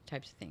those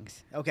types of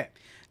things. Okay.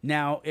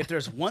 Now, if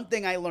there's one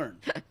thing I learned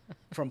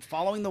from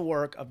following the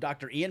work of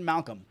Dr. Ian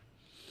Malcolm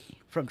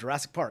from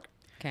Jurassic Park,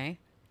 Okay.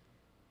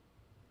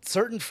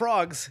 certain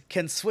frogs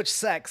can switch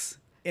sex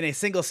in a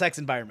single sex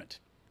environment.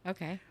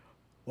 Okay.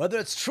 Whether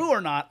it's true or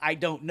not, I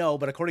don't know,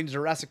 but according to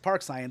Jurassic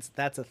Park science,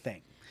 that's a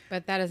thing.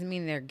 But that doesn't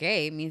mean they're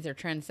gay. It means they're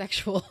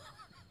transsexual.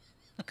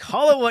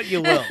 Call it what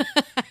you will.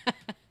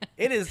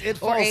 It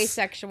falls,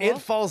 asexual. It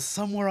falls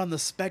somewhere on the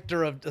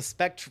specter of the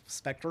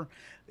spectrum.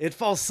 It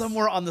falls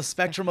somewhere on the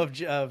spectrum of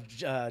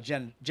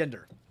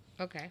gender.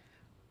 Okay.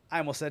 I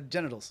almost said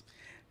genitals.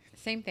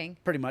 Same thing.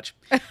 Pretty much.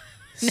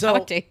 So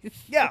Nowadays.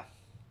 yeah.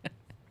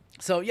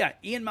 So yeah,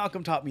 Ian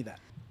Malcolm taught me that.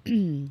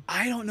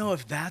 I don't know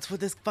if that's what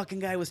this fucking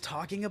guy was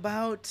talking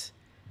about.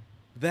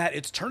 That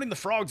it's turning the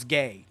frogs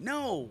gay.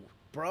 No,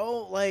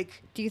 bro.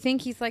 Like, Do you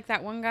think he's like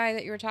that one guy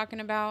that you were talking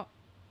about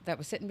that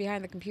was sitting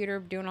behind the computer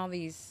doing all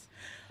these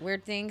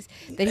weird things?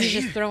 That he's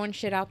just throwing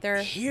shit out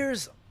there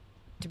here's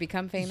to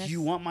become famous?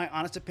 You want my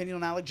honest opinion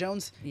on Alex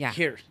Jones? Yeah,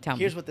 Here's tell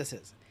me. what this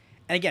is.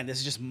 And again, this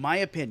is just my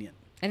opinion.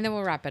 And then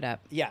we'll wrap it up.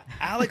 Yeah,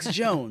 Alex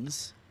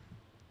Jones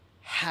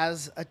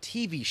has a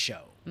TV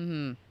show.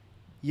 Mm-hmm.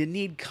 You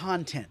need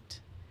content.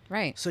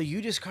 Right. So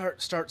you just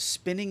start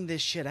spinning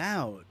this shit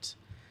out.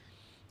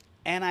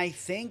 And I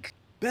think,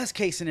 best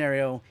case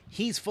scenario,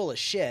 he's full of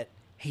shit.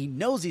 He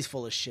knows he's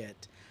full of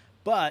shit.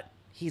 But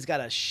he's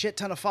got a shit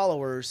ton of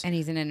followers. And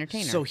he's an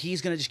entertainer. So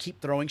he's going to just keep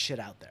throwing shit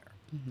out there.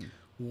 Mm-hmm.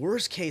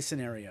 Worst case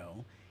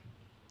scenario,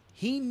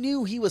 He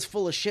knew he was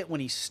full of shit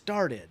when he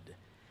started.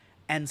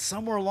 And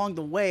somewhere along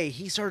the way,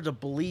 he started to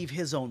believe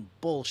his own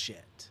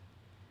bullshit.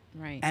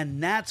 Right.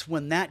 And that's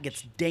when that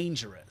gets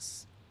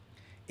dangerous.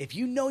 If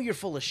you know you're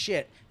full of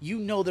shit, you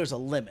know there's a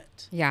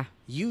limit. Yeah.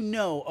 You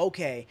know,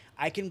 okay,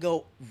 I can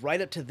go right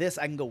up to this.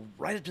 I can go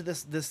right up to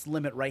this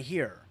limit right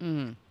here.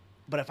 Mm-hmm.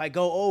 But if I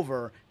go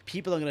over,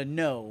 people are going to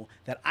know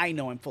that I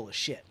know I'm full of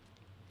shit.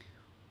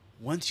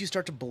 Once you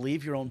start to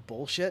believe your own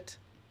bullshit,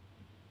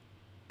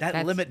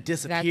 that limit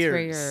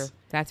disappears.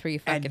 That's where you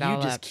fuck and it all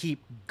you just up.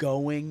 keep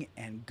going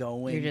and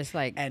going. You're just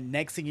like- and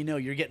next thing you know,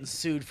 you're getting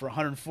sued for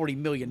 $140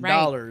 million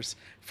Right.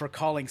 for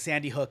calling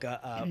Sandy Hook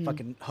a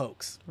fucking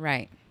hoax.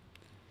 Right.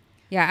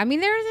 Yeah, I mean,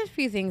 there's a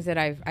few things that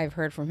I've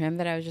heard from him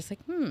that I was just like,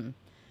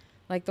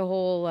 like the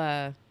whole,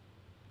 I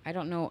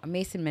don't know.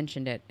 Mason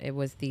mentioned it. It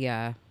was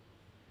the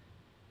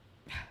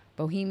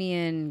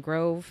Bohemian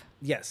Grove,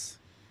 Yes.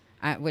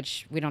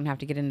 which we don't have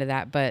to get into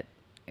that, but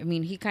I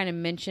mean, he kind of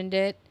mentioned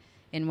it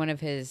in one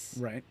of his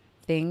Right.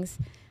 things,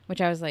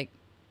 which I was like,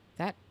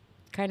 that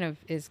kind of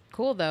is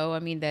cool, though. I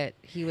mean, that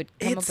he would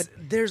come up with.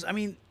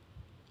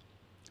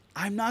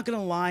 I'm not going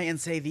to lie and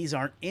say these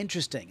aren't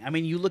interesting. I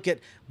mean, you look at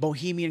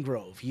Bohemian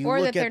Grove. You Or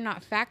look that at, they're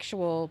not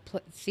factual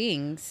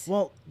things.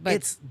 Well,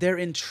 but- they're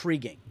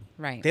intriguing.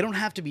 Right. They don't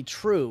have to be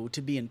true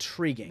to be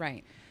intriguing.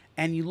 Right.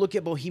 And you look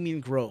at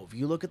Bohemian Grove.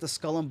 You look at the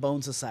Skull and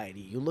Bone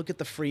Society. You look at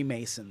the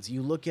Freemasons.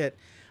 You look at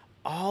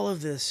all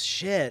of this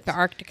shit. The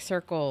Arctic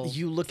Circle.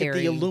 You look theory.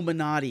 at the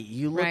Illuminati.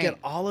 You look Right. at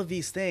all of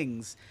these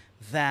things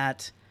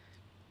that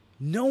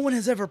no one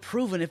has ever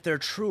proven if they're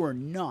true or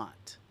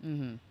not.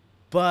 Mm-hmm.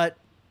 But,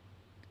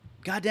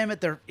 God damn it,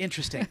 they're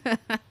interesting.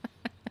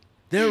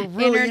 They're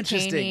really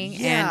interesting. Entertaining,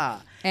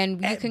 Yeah.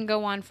 And you can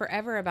go on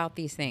forever about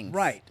these things.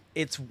 Right.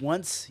 It's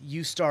once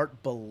you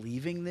start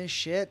believing this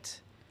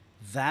shit,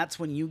 that's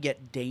when you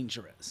get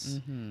dangerous.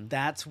 Mm-hmm.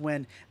 That's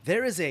when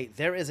there is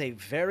a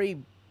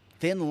very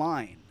thin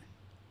line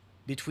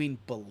between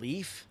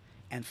belief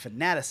and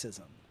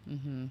fanaticism.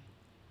 Mm-hmm.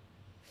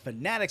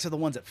 Fanatics are the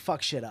ones that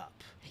fuck shit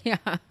up. Yeah.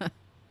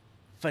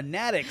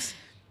 Fanatics,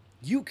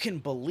 you can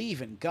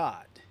believe in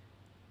God.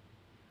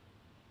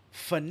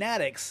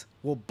 Fanatics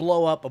will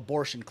blow up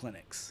abortion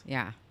clinics.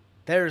 Yeah.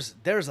 There's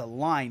a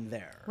line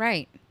there.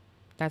 Right.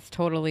 That's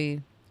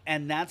totally.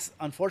 And that's,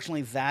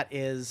 unfortunately, that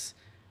is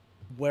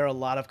where a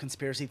lot of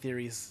conspiracy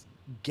theories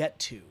get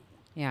to.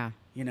 Yeah.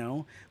 You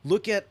know,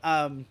 look at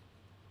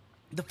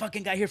the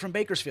fucking guy here from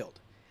Bakersfield.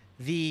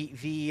 The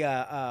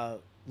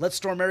Let's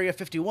Storm Area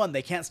 51.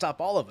 They can't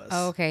stop all of us.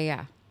 Oh, okay.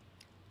 Yeah.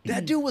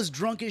 That dude was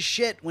drunk as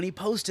shit when he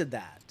posted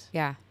that.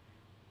 Yeah.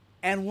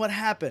 And what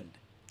happened?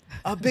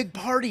 A big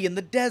party in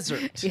the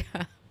desert. Yeah.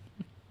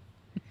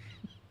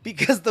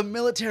 Because the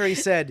military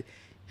said,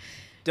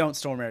 don't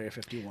storm Area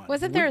 51.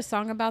 Wasn't there a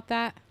song about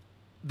that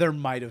There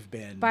might have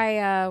been.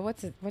 by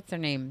what's their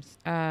names?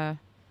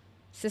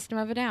 System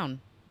of a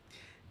Down.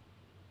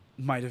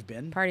 Might have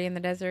been. Party in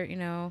the Desert.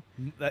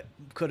 That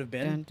could have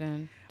been.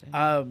 Dun, dun,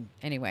 dun.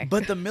 Anyway.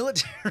 But the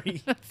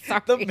military,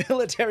 Sorry. the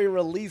military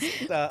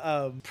released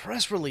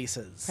press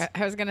releases.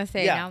 I was gonna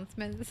say Yeah.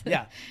 announcements.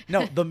 Yeah,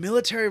 no, the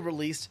military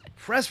released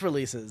press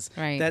releases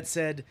Right. that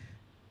said,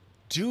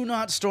 "Do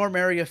not storm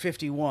Area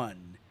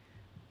 51.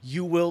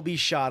 You will be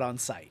shot on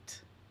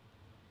sight."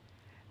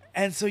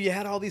 And so you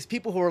had all these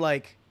people who were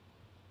like,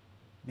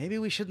 "Maybe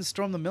we shouldn't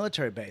storm the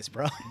military base,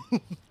 bro."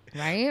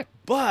 Right.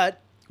 But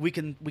we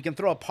can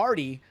throw a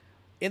party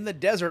in the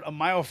desert a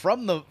mile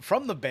from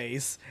the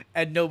base,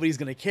 and nobody's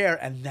gonna care,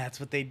 and that's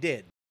what they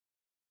did.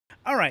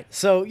 All right,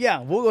 so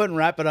yeah, we'll go ahead and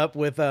wrap it up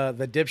with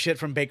the dipshit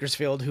from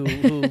Bakersfield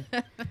who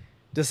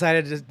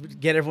decided to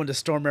get everyone to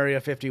storm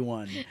Area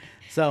 51.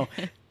 So,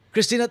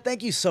 Christina,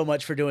 thank you so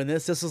much for doing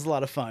this. This was a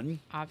lot of fun.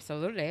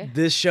 Absolutely.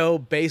 This show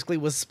basically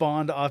was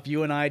spawned off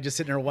you and I just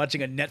sitting here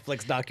watching a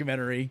Netflix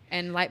documentary.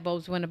 And light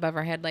bulbs went above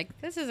our head like,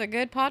 this is a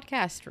good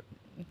podcast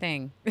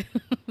thing.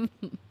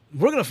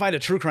 We're going to find a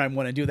true crime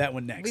one and do that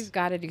one next. We've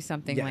got to do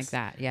something Yes. like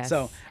that. Yes.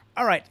 So,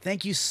 all right.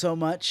 Thank you so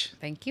much.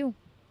 Thank you.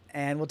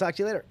 And we'll talk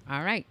to you later.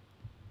 All right.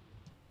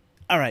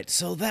 All right.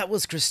 So that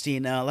was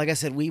Christina. Like I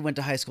said, we went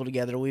to high school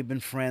together. We've been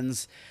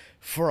friends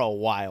for a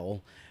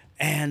while.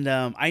 And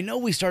I know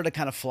we started to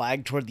kind of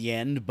flag toward the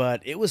end,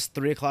 but it was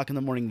 3 o'clock in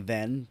the morning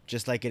then,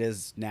 just like it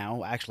is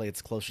now. Actually,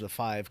 it's closer to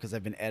 5 because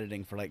I've been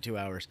editing for like 2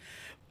 hours.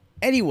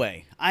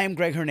 Anyway, I am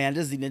Greg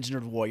Hernandez, the Ninja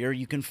Nerd Warrior.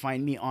 You can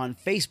find me on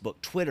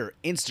Facebook, Twitter,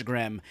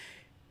 Instagram,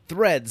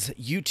 Threads,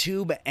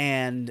 YouTube,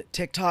 and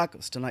TikTok.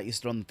 Still not used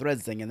to throwing the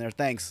Threads thing in there.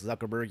 Thanks,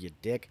 Zuckerberg, you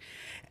dick.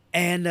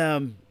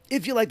 And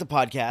if you like the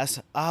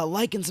podcast,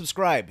 like and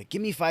subscribe.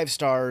 Give me 5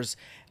 stars.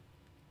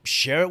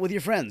 Share it with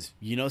your friends.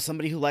 You know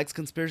somebody who likes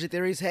conspiracy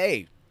theories?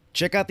 Hey,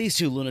 check out these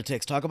two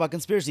lunatics talk about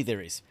conspiracy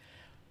theories.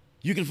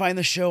 You can find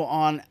the show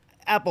on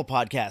Apple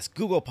Podcasts,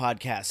 Google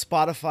Podcasts,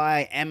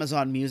 Spotify,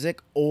 Amazon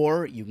Music,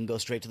 or you can go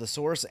straight to the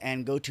source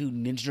and go to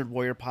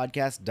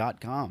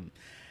ninjanerdwarriorpodcast.com.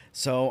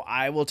 So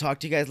I will talk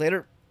to you guys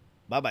later.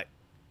 Bye-bye.